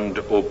learned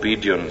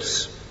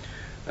obedience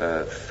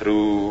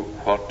through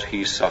what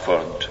he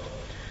suffered.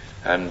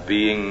 And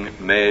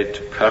being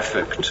made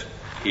perfect,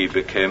 he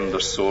became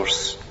the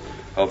source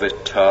of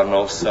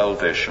eternal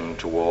salvation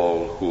to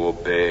all who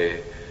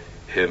obey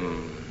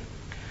him.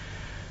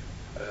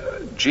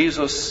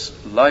 Jesus'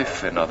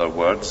 life, in other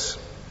words,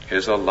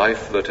 is a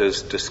life that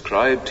is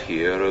described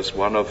here as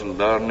one of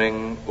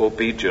learning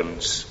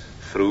obedience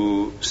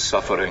through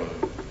suffering.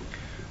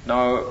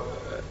 Now,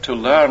 to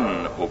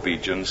learn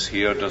obedience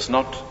here does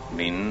not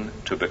mean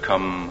to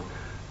become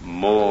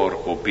more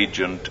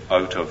obedient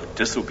out of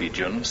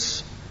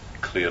disobedience,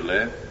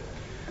 clearly.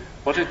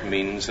 What it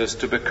means is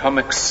to become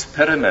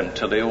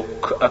experimentally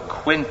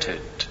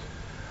acquainted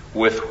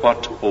with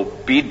what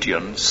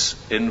obedience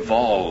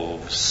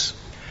involves.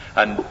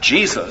 And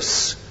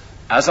Jesus,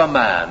 as a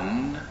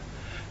man,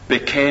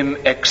 became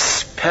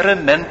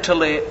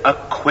experimentally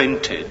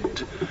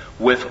acquainted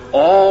with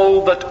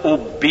all that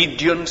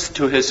obedience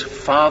to his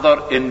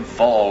Father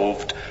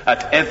involved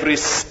at every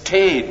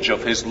stage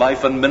of his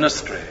life and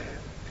ministry.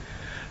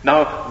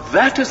 Now,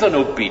 that is an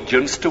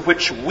obedience to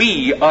which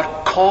we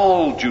are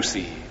called, you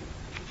see.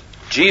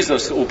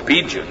 Jesus'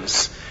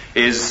 obedience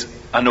is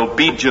an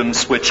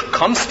obedience which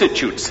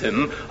constitutes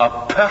him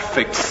a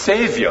perfect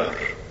Savior.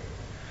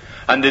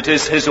 And it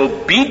is his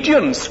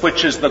obedience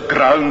which is the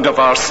ground of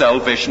our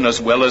salvation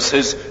as well as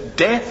his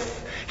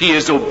death. He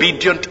is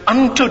obedient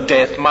unto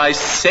death. My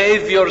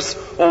Savior's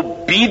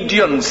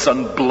obedience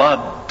and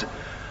blood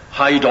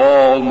hide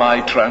all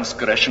my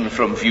transgression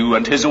from view.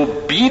 And his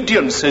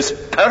obedience, his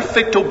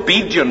perfect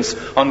obedience,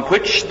 on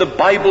which the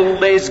Bible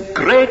lays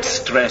great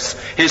stress,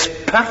 his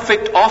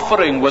perfect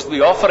offering was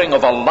the offering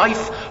of a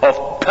life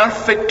of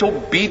perfect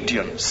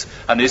obedience.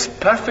 And his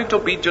perfect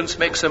obedience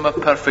makes him a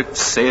perfect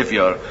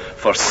Savior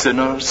for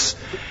sinners.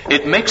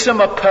 It makes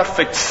him a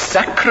perfect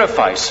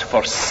sacrifice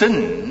for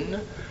sin,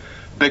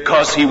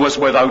 because he was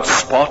without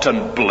spot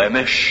and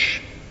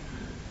blemish.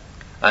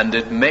 And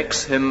it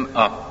makes him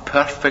a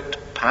perfect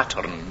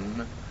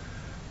pattern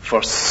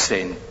for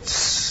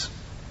saints.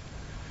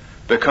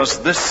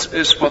 Because this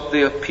is what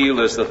the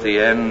appeal is at the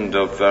end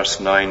of verse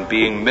 9.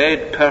 Being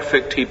made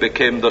perfect, he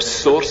became the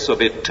source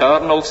of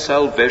eternal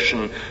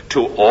salvation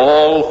to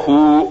all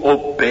who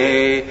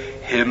obey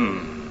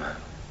him.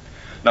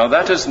 Now,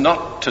 that is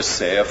not to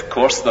say, of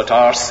course, that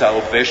our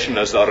salvation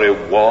is a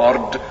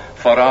reward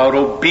for our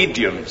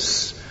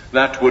obedience.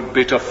 That would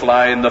be to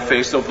fly in the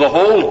face of the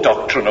whole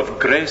doctrine of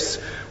grace,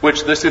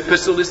 which this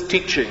epistle is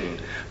teaching.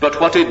 But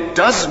what it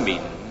does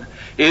mean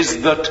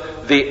is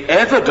that the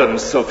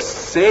evidence of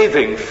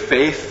saving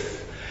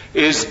faith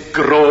is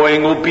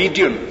growing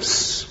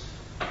obedience.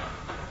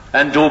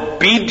 And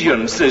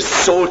obedience is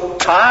so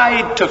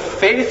tied to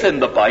faith in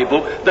the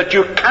Bible that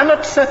you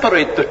cannot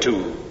separate the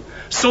two.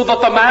 So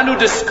that the man who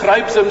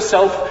describes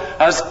himself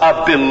as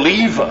a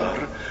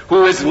believer,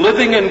 who is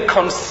living in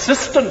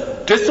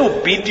consistent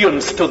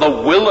disobedience to the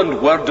will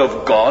and word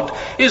of God,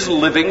 is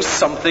living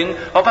something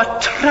of a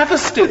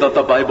travesty that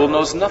the Bible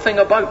knows nothing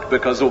about,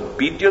 because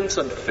obedience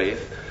and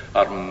faith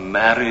are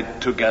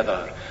married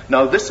together.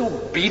 Now, this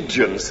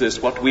obedience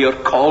is what we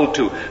are called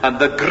to, and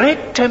the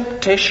great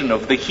temptation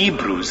of the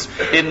Hebrews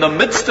in the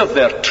midst of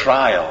their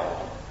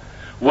trial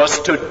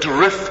was to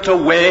drift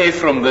away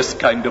from this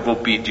kind of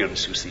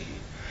obedience, you see.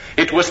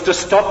 It was to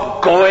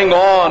stop going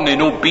on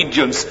in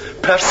obedience,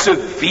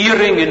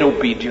 persevering in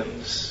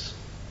obedience.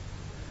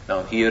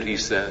 Now here he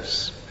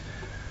says,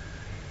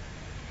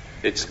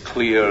 it's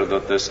clear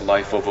that this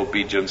life of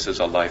obedience is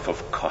a life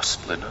of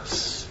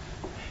costliness.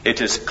 It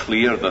is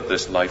clear that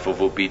this life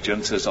of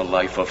obedience is a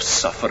life of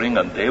suffering,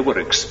 and they were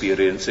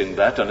experiencing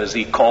that. And as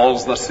he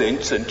calls the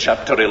saints in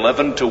chapter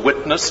 11 to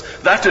witness,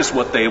 that is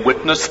what they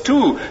witnessed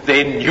too.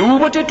 They knew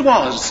what it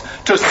was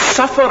to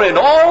suffer in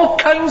all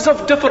kinds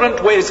of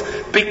different ways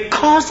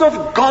because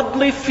of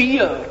godly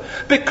fear,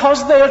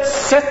 because they had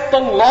set the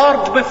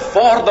Lord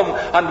before them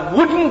and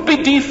wouldn't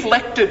be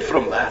deflected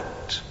from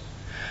that,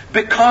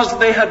 because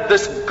they had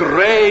this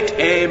great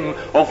aim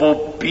of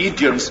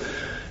obedience.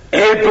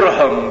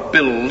 Abraham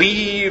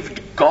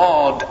believed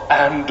God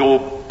and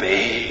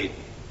obeyed.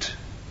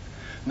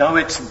 Now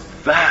it's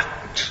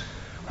that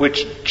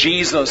which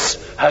Jesus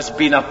has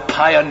been a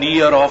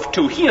pioneer of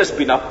too. He has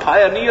been a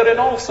pioneer in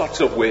all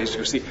sorts of ways,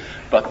 you see.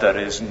 But there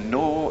is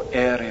no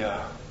area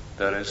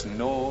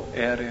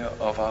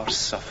of our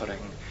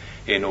suffering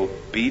in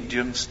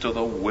obedience to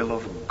the will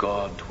of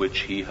God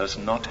which he has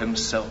not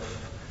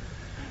himself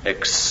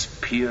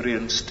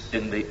experienced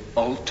in the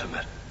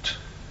ultimate.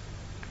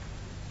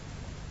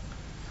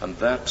 And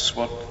that's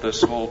what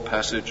this whole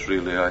passage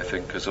really, I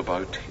think, is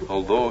about.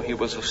 Although he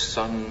was a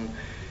son,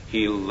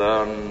 he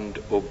learned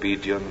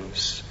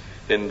obedience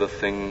in the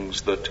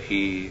things that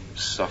he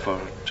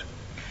suffered.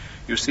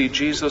 You see,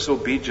 Jesus'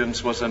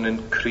 obedience was an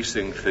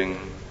increasing thing.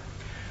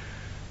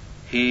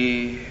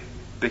 He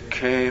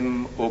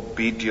became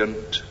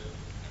obedient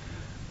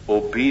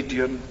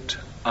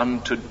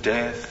unto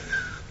death,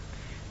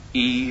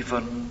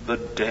 even the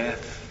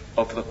death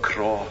of the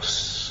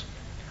cross.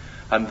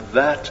 And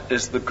that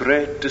is the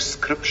great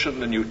description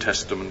the New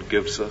Testament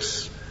gives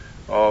us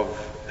of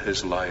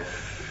his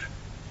life.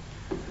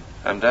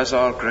 And as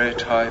our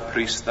great high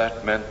priest,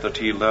 that meant that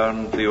he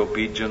learned the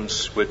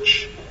obedience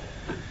which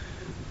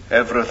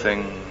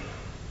everything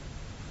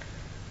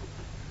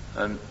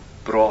and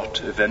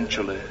brought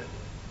eventually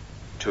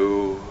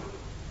to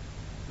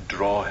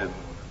draw him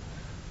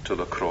to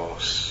the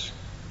cross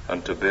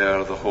and to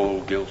bear the whole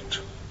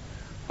guilt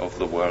of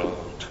the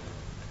world.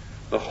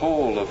 The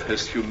whole of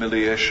his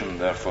humiliation,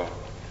 therefore,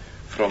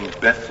 from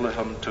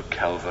Bethlehem to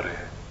Calvary,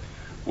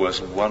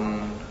 was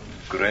one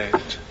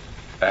great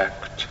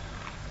act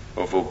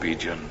of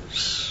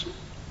obedience.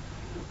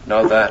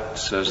 Now that,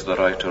 says the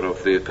writer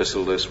of the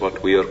epistle, is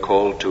what we are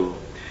called to.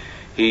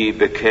 He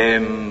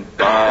became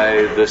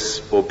by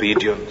this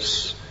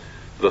obedience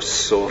the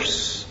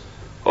source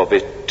of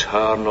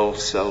eternal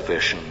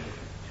salvation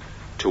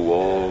to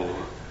all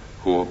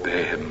who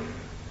obey him,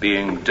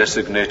 being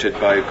designated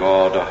by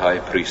God a high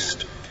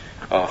priest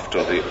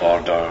after the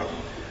order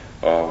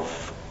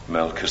of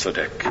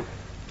Melchizedek.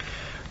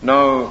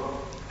 Now,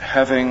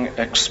 having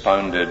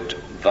expounded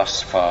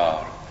thus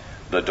far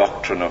the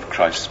doctrine of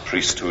Christ's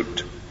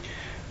priesthood,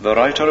 the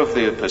writer of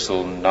the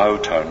epistle now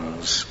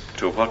turns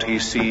to what he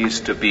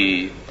sees to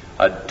be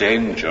a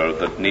danger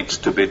that needs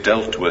to be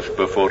dealt with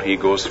before he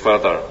goes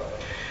further.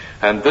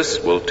 And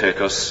this will take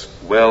us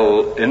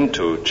well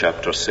into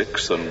chapter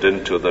 6 and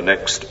into the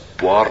next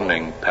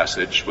warning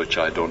passage, which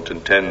I don't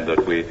intend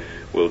that we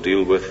will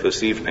deal with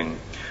this evening.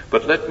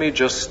 But let me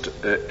just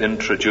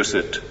introduce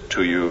it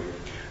to you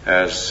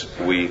as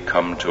we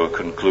come to a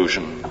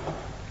conclusion.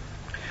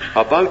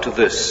 About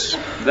this,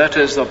 that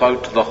is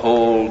about the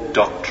whole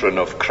doctrine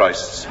of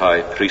Christ's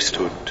high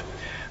priesthood,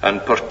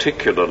 and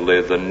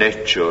particularly the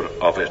nature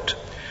of it,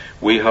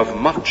 we have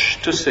much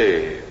to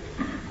say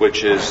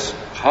which is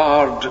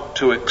hard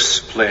to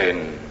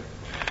explain.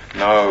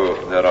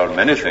 Now, there are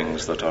many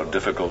things that are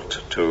difficult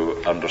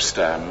to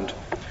understand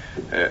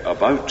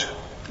about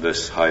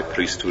this high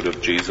priesthood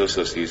of Jesus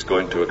as he's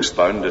going to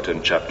expound it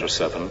in chapter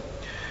 7.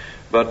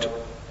 But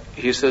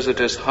he says it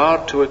is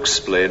hard to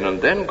explain,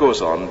 and then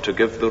goes on to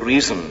give the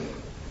reason.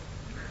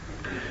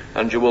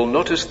 And you will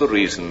notice the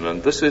reason,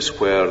 and this is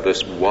where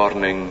this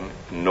warning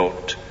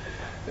note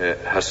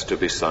has to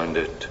be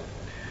sounded.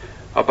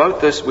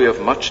 About this we have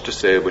much to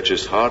say which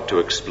is hard to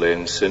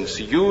explain, since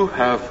you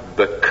have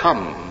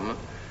become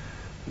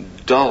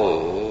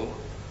dull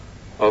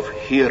of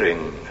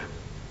hearing.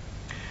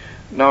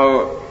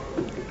 Now,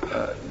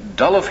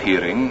 dull of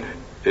hearing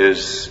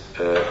is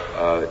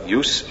a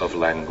use of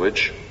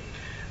language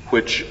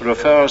which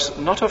refers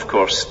not, of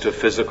course, to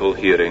physical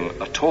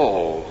hearing at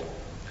all,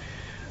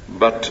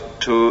 but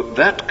to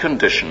that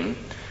condition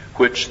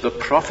which the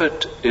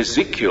prophet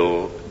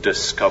Ezekiel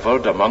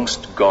discovered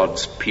amongst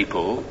God's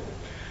people.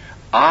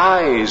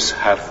 Eyes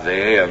have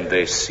they, and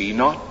they see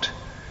not.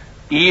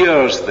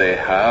 ears they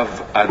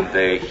have, and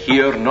they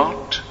hear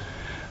not.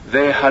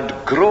 They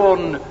had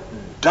grown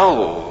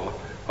dull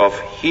of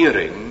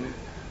hearing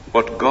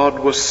what God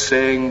was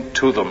saying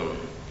to them.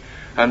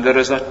 And there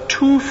is a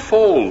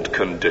twofold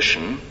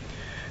condition.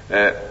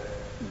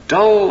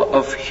 Dull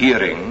of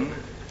hearing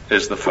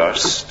is the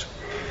first,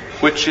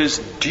 which is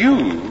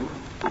due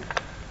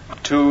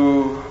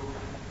to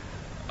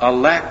a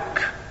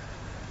lack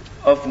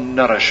of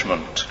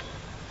nourishment.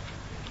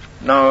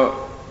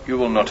 Now, you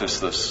will notice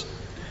this.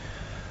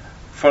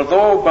 For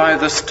though by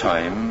this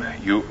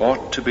time you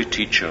ought to be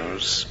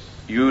teachers,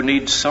 you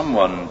need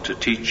someone to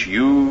teach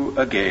you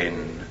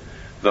again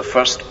the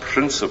first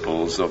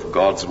principles of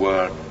God's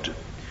Word.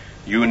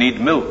 You need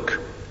milk,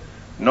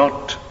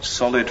 not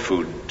solid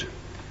food.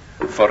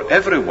 For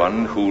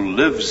everyone who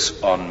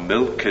lives on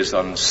milk is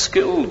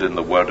unskilled in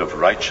the word of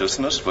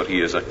righteousness, for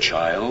he is a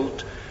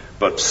child.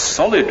 But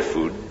solid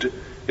food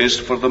is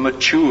for the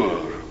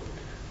mature,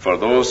 for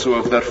those who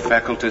have their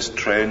faculties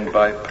trained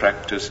by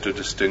practice to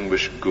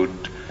distinguish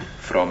good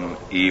from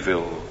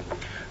evil.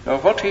 Now,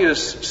 what he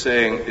is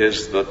saying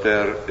is that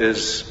there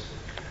is,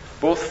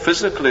 both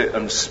physically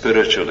and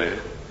spiritually,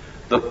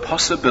 the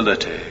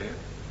possibility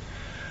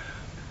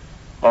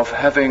of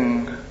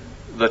having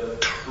the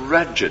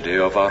tragedy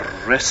of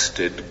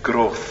arrested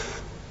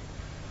growth.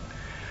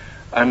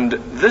 And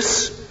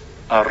this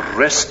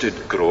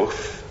arrested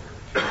growth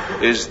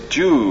is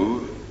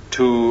due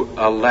to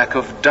a lack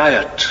of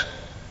diet.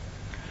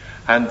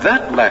 And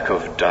that lack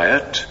of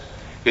diet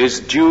is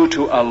due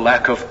to a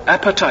lack of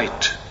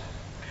appetite.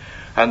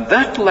 And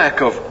that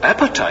lack of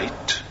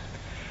appetite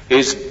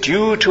is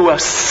due to a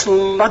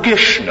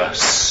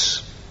sluggishness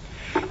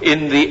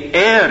in the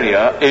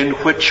area in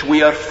which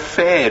we are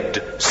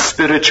fed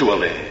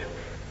spiritually.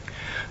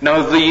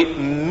 Now, the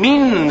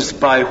means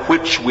by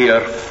which we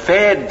are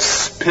fed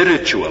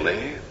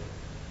spiritually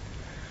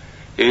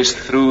is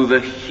through the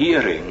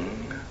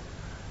hearing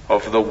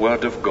of the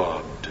Word of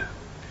God.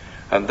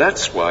 And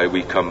that's why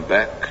we come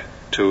back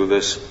to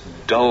this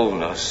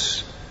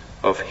dullness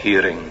of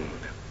hearing.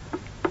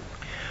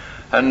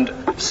 And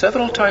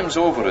several times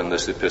over in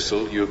this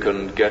epistle, you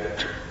can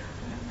get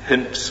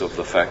hints of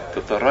the fact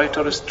that the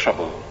writer is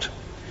troubled,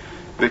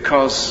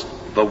 because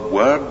the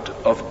Word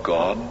of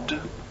God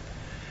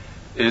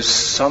is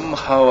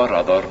somehow or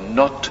other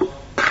not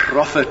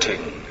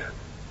profiting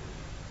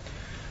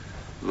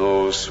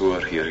those who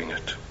are hearing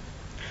it.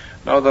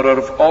 Now, there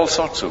are all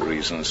sorts of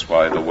reasons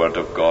why the Word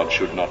of God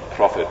should not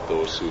profit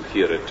those who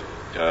hear it.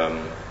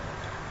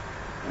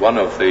 One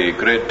of the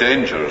great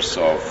dangers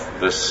of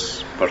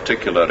this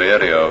particular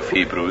area of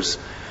Hebrews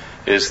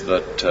is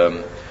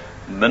that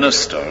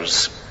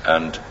ministers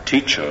and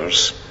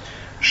teachers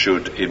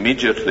should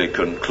immediately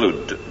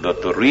conclude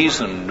that the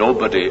reason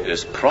nobody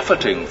is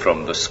profiting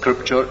from the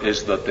Scripture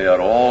is that they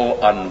are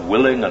all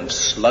unwilling and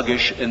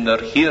sluggish in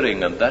their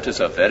hearing, and that is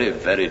a very,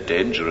 very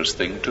dangerous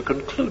thing to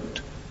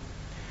conclude.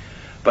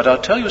 But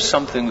I'll tell you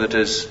something that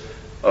is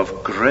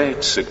of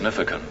great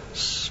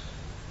significance,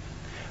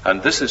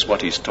 and this is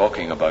what he's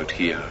talking about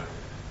here.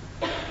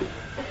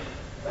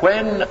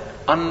 When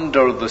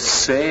under the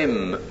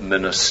same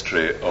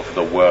ministry of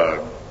the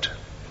Word,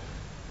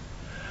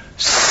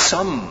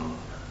 some,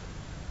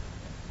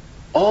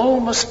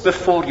 almost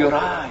before your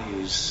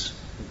eyes,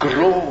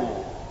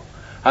 grow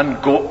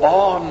and go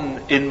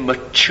on in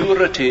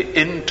maturity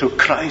into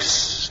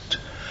Christ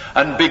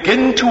and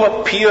begin to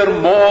appear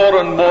more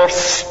and more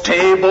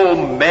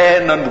stable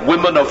men and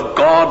women of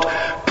God,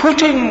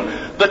 putting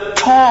the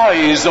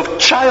toys of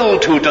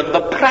childhood and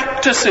the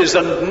practices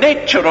and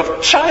nature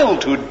of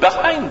childhood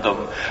behind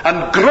them,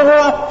 and grow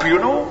up,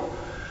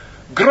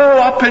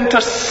 grow up into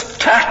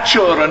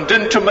stature and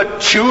into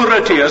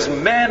maturity as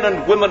men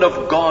and women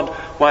of God.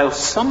 While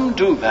some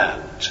do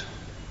that,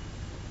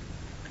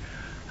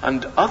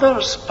 and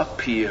others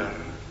appear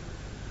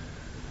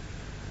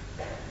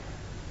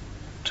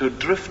to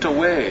drift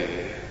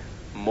away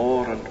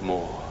more and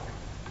more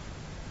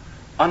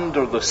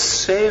under the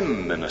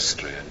same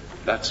ministry.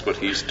 That's what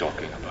he's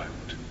talking about.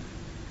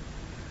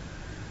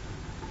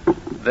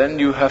 Then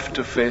you have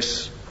to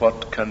face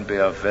what can be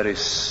a very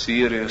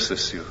serious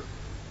issue,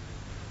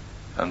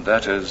 and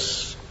that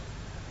is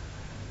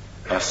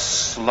a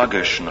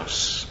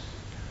sluggishness,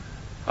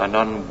 an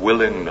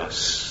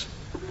unwillingness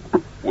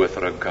with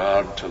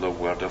regard to the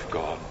Word of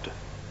God.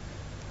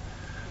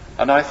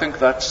 And I think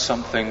that's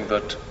something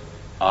that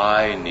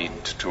I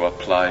need to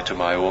apply to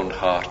my own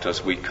heart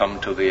as we come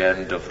to the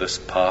end of this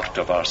part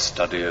of our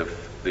study of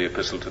the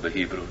Epistle to the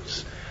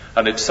Hebrews.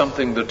 And it's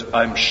something that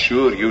I'm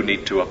sure you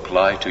need to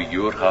apply to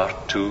your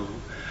heart too.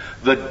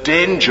 The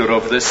danger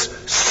of this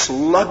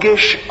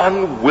sluggish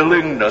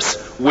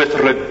unwillingness with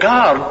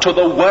regard to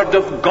the Word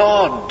of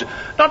God.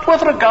 Not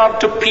with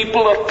regard to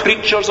people or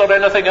preachers or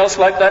anything else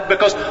like that,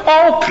 because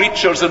all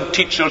preachers and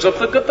teachers have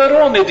got their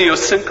own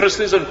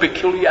idiosyncrasies and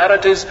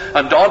peculiarities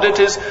and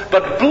oddities.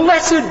 But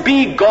blessed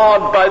be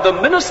God, by the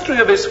ministry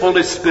of His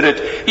Holy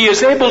Spirit, He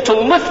is able to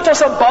lift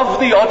us above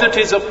the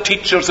oddities of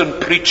teachers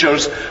and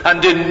preachers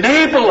and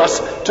enable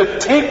us to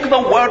take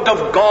the Word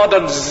of God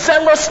and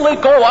zealously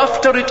go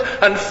after it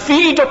and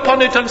feed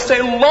upon it and say,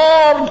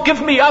 Lord,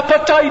 give me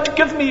appetite,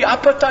 give me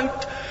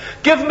appetite.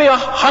 Give me a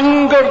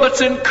hunger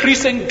that's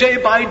increasing day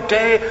by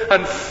day,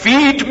 and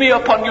feed me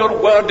upon your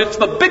word. It's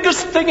the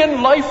biggest thing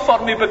in life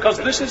for me, because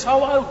this is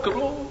how I'll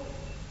grow.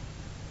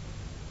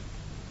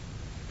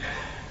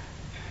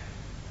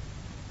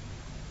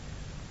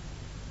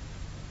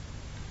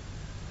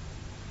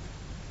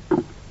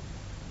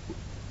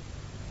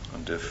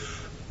 And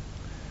if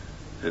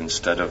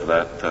instead of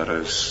that there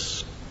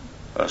is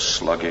a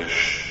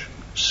sluggish,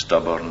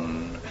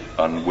 stubborn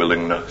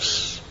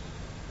unwillingness,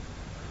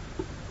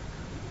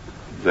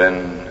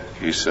 then,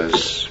 he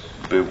says,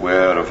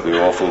 beware of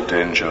the awful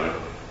danger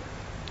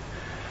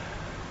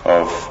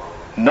of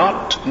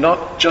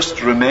not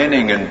just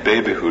remaining in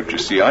babyhood. You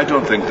see, I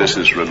don't think this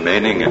is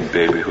remaining in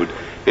babyhood.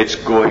 It's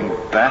going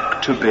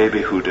back to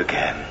babyhood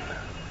again.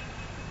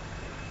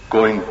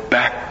 Going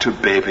back to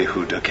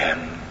babyhood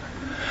again.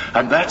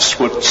 And that's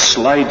what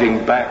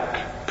sliding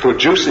back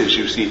produces,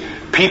 you see.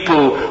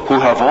 People who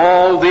have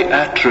all the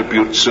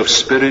attributes of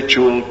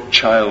spiritual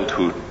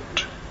childhood.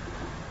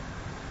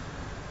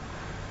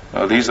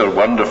 Now, these are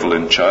wonderful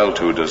in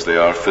childhood as they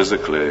are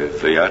physically.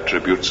 The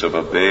attributes of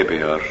a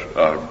baby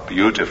are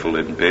beautiful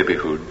in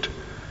babyhood,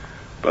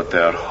 but they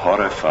are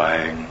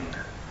horrifying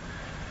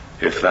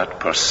if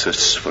that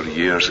persists for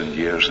years and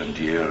years and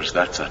years.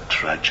 That's a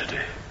tragedy.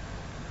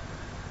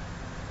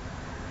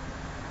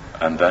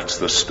 And that's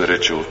the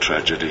spiritual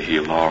tragedy He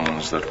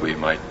longs that we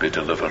might be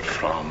delivered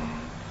from.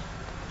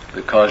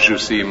 Because you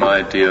see,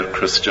 my dear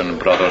Christian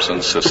brothers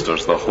and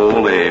sisters, the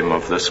whole aim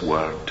of this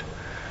word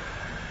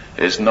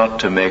is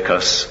not to make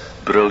us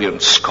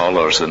brilliant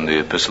scholars in the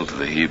Epistle to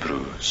the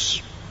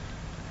Hebrews.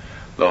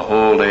 The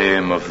whole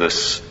aim of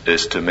this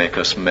is to make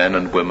us men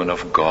and women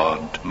of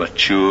God,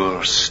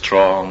 mature,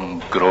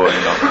 strong, growing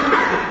up,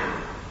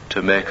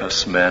 to make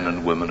us men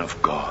and women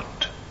of God.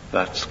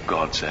 That's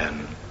God's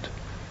end.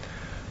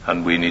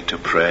 And we need to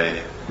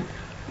pray,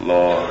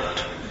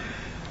 Lord,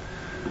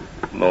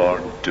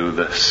 do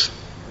this.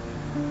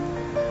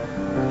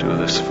 Do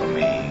this for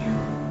me.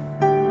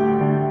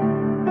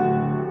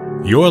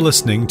 You're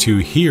listening to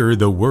Hear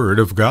the Word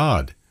of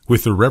God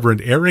with the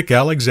Reverend Eric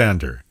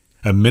Alexander,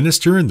 a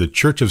minister in the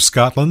Church of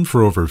Scotland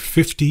for over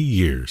 50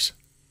 years.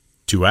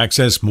 To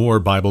access more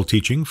Bible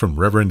teaching from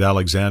Reverend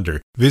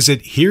Alexander,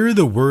 visit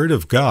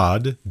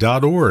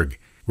hearthewordofgod.org,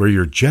 where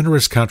your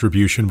generous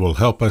contribution will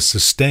help us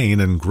sustain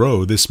and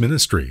grow this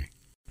ministry.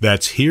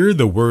 That's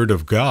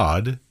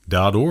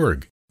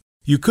hearthewordofgod.org.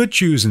 You could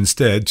choose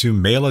instead to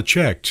mail a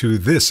check to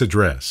this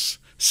address,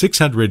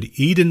 600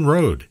 Eden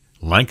Road,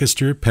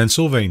 Lancaster,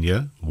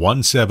 Pennsylvania,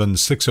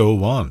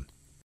 17601.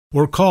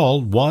 Or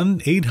call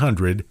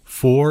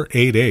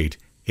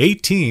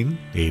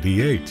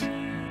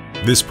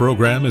 1-800-488-1888. This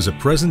program is a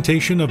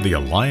presentation of the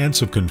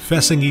Alliance of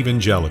Confessing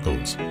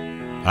Evangelicals.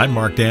 I'm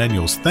Mark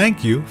Daniels.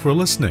 Thank you for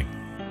listening.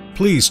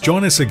 Please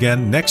join us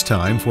again next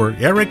time for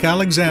Eric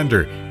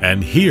Alexander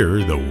and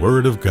Hear the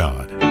Word of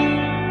God.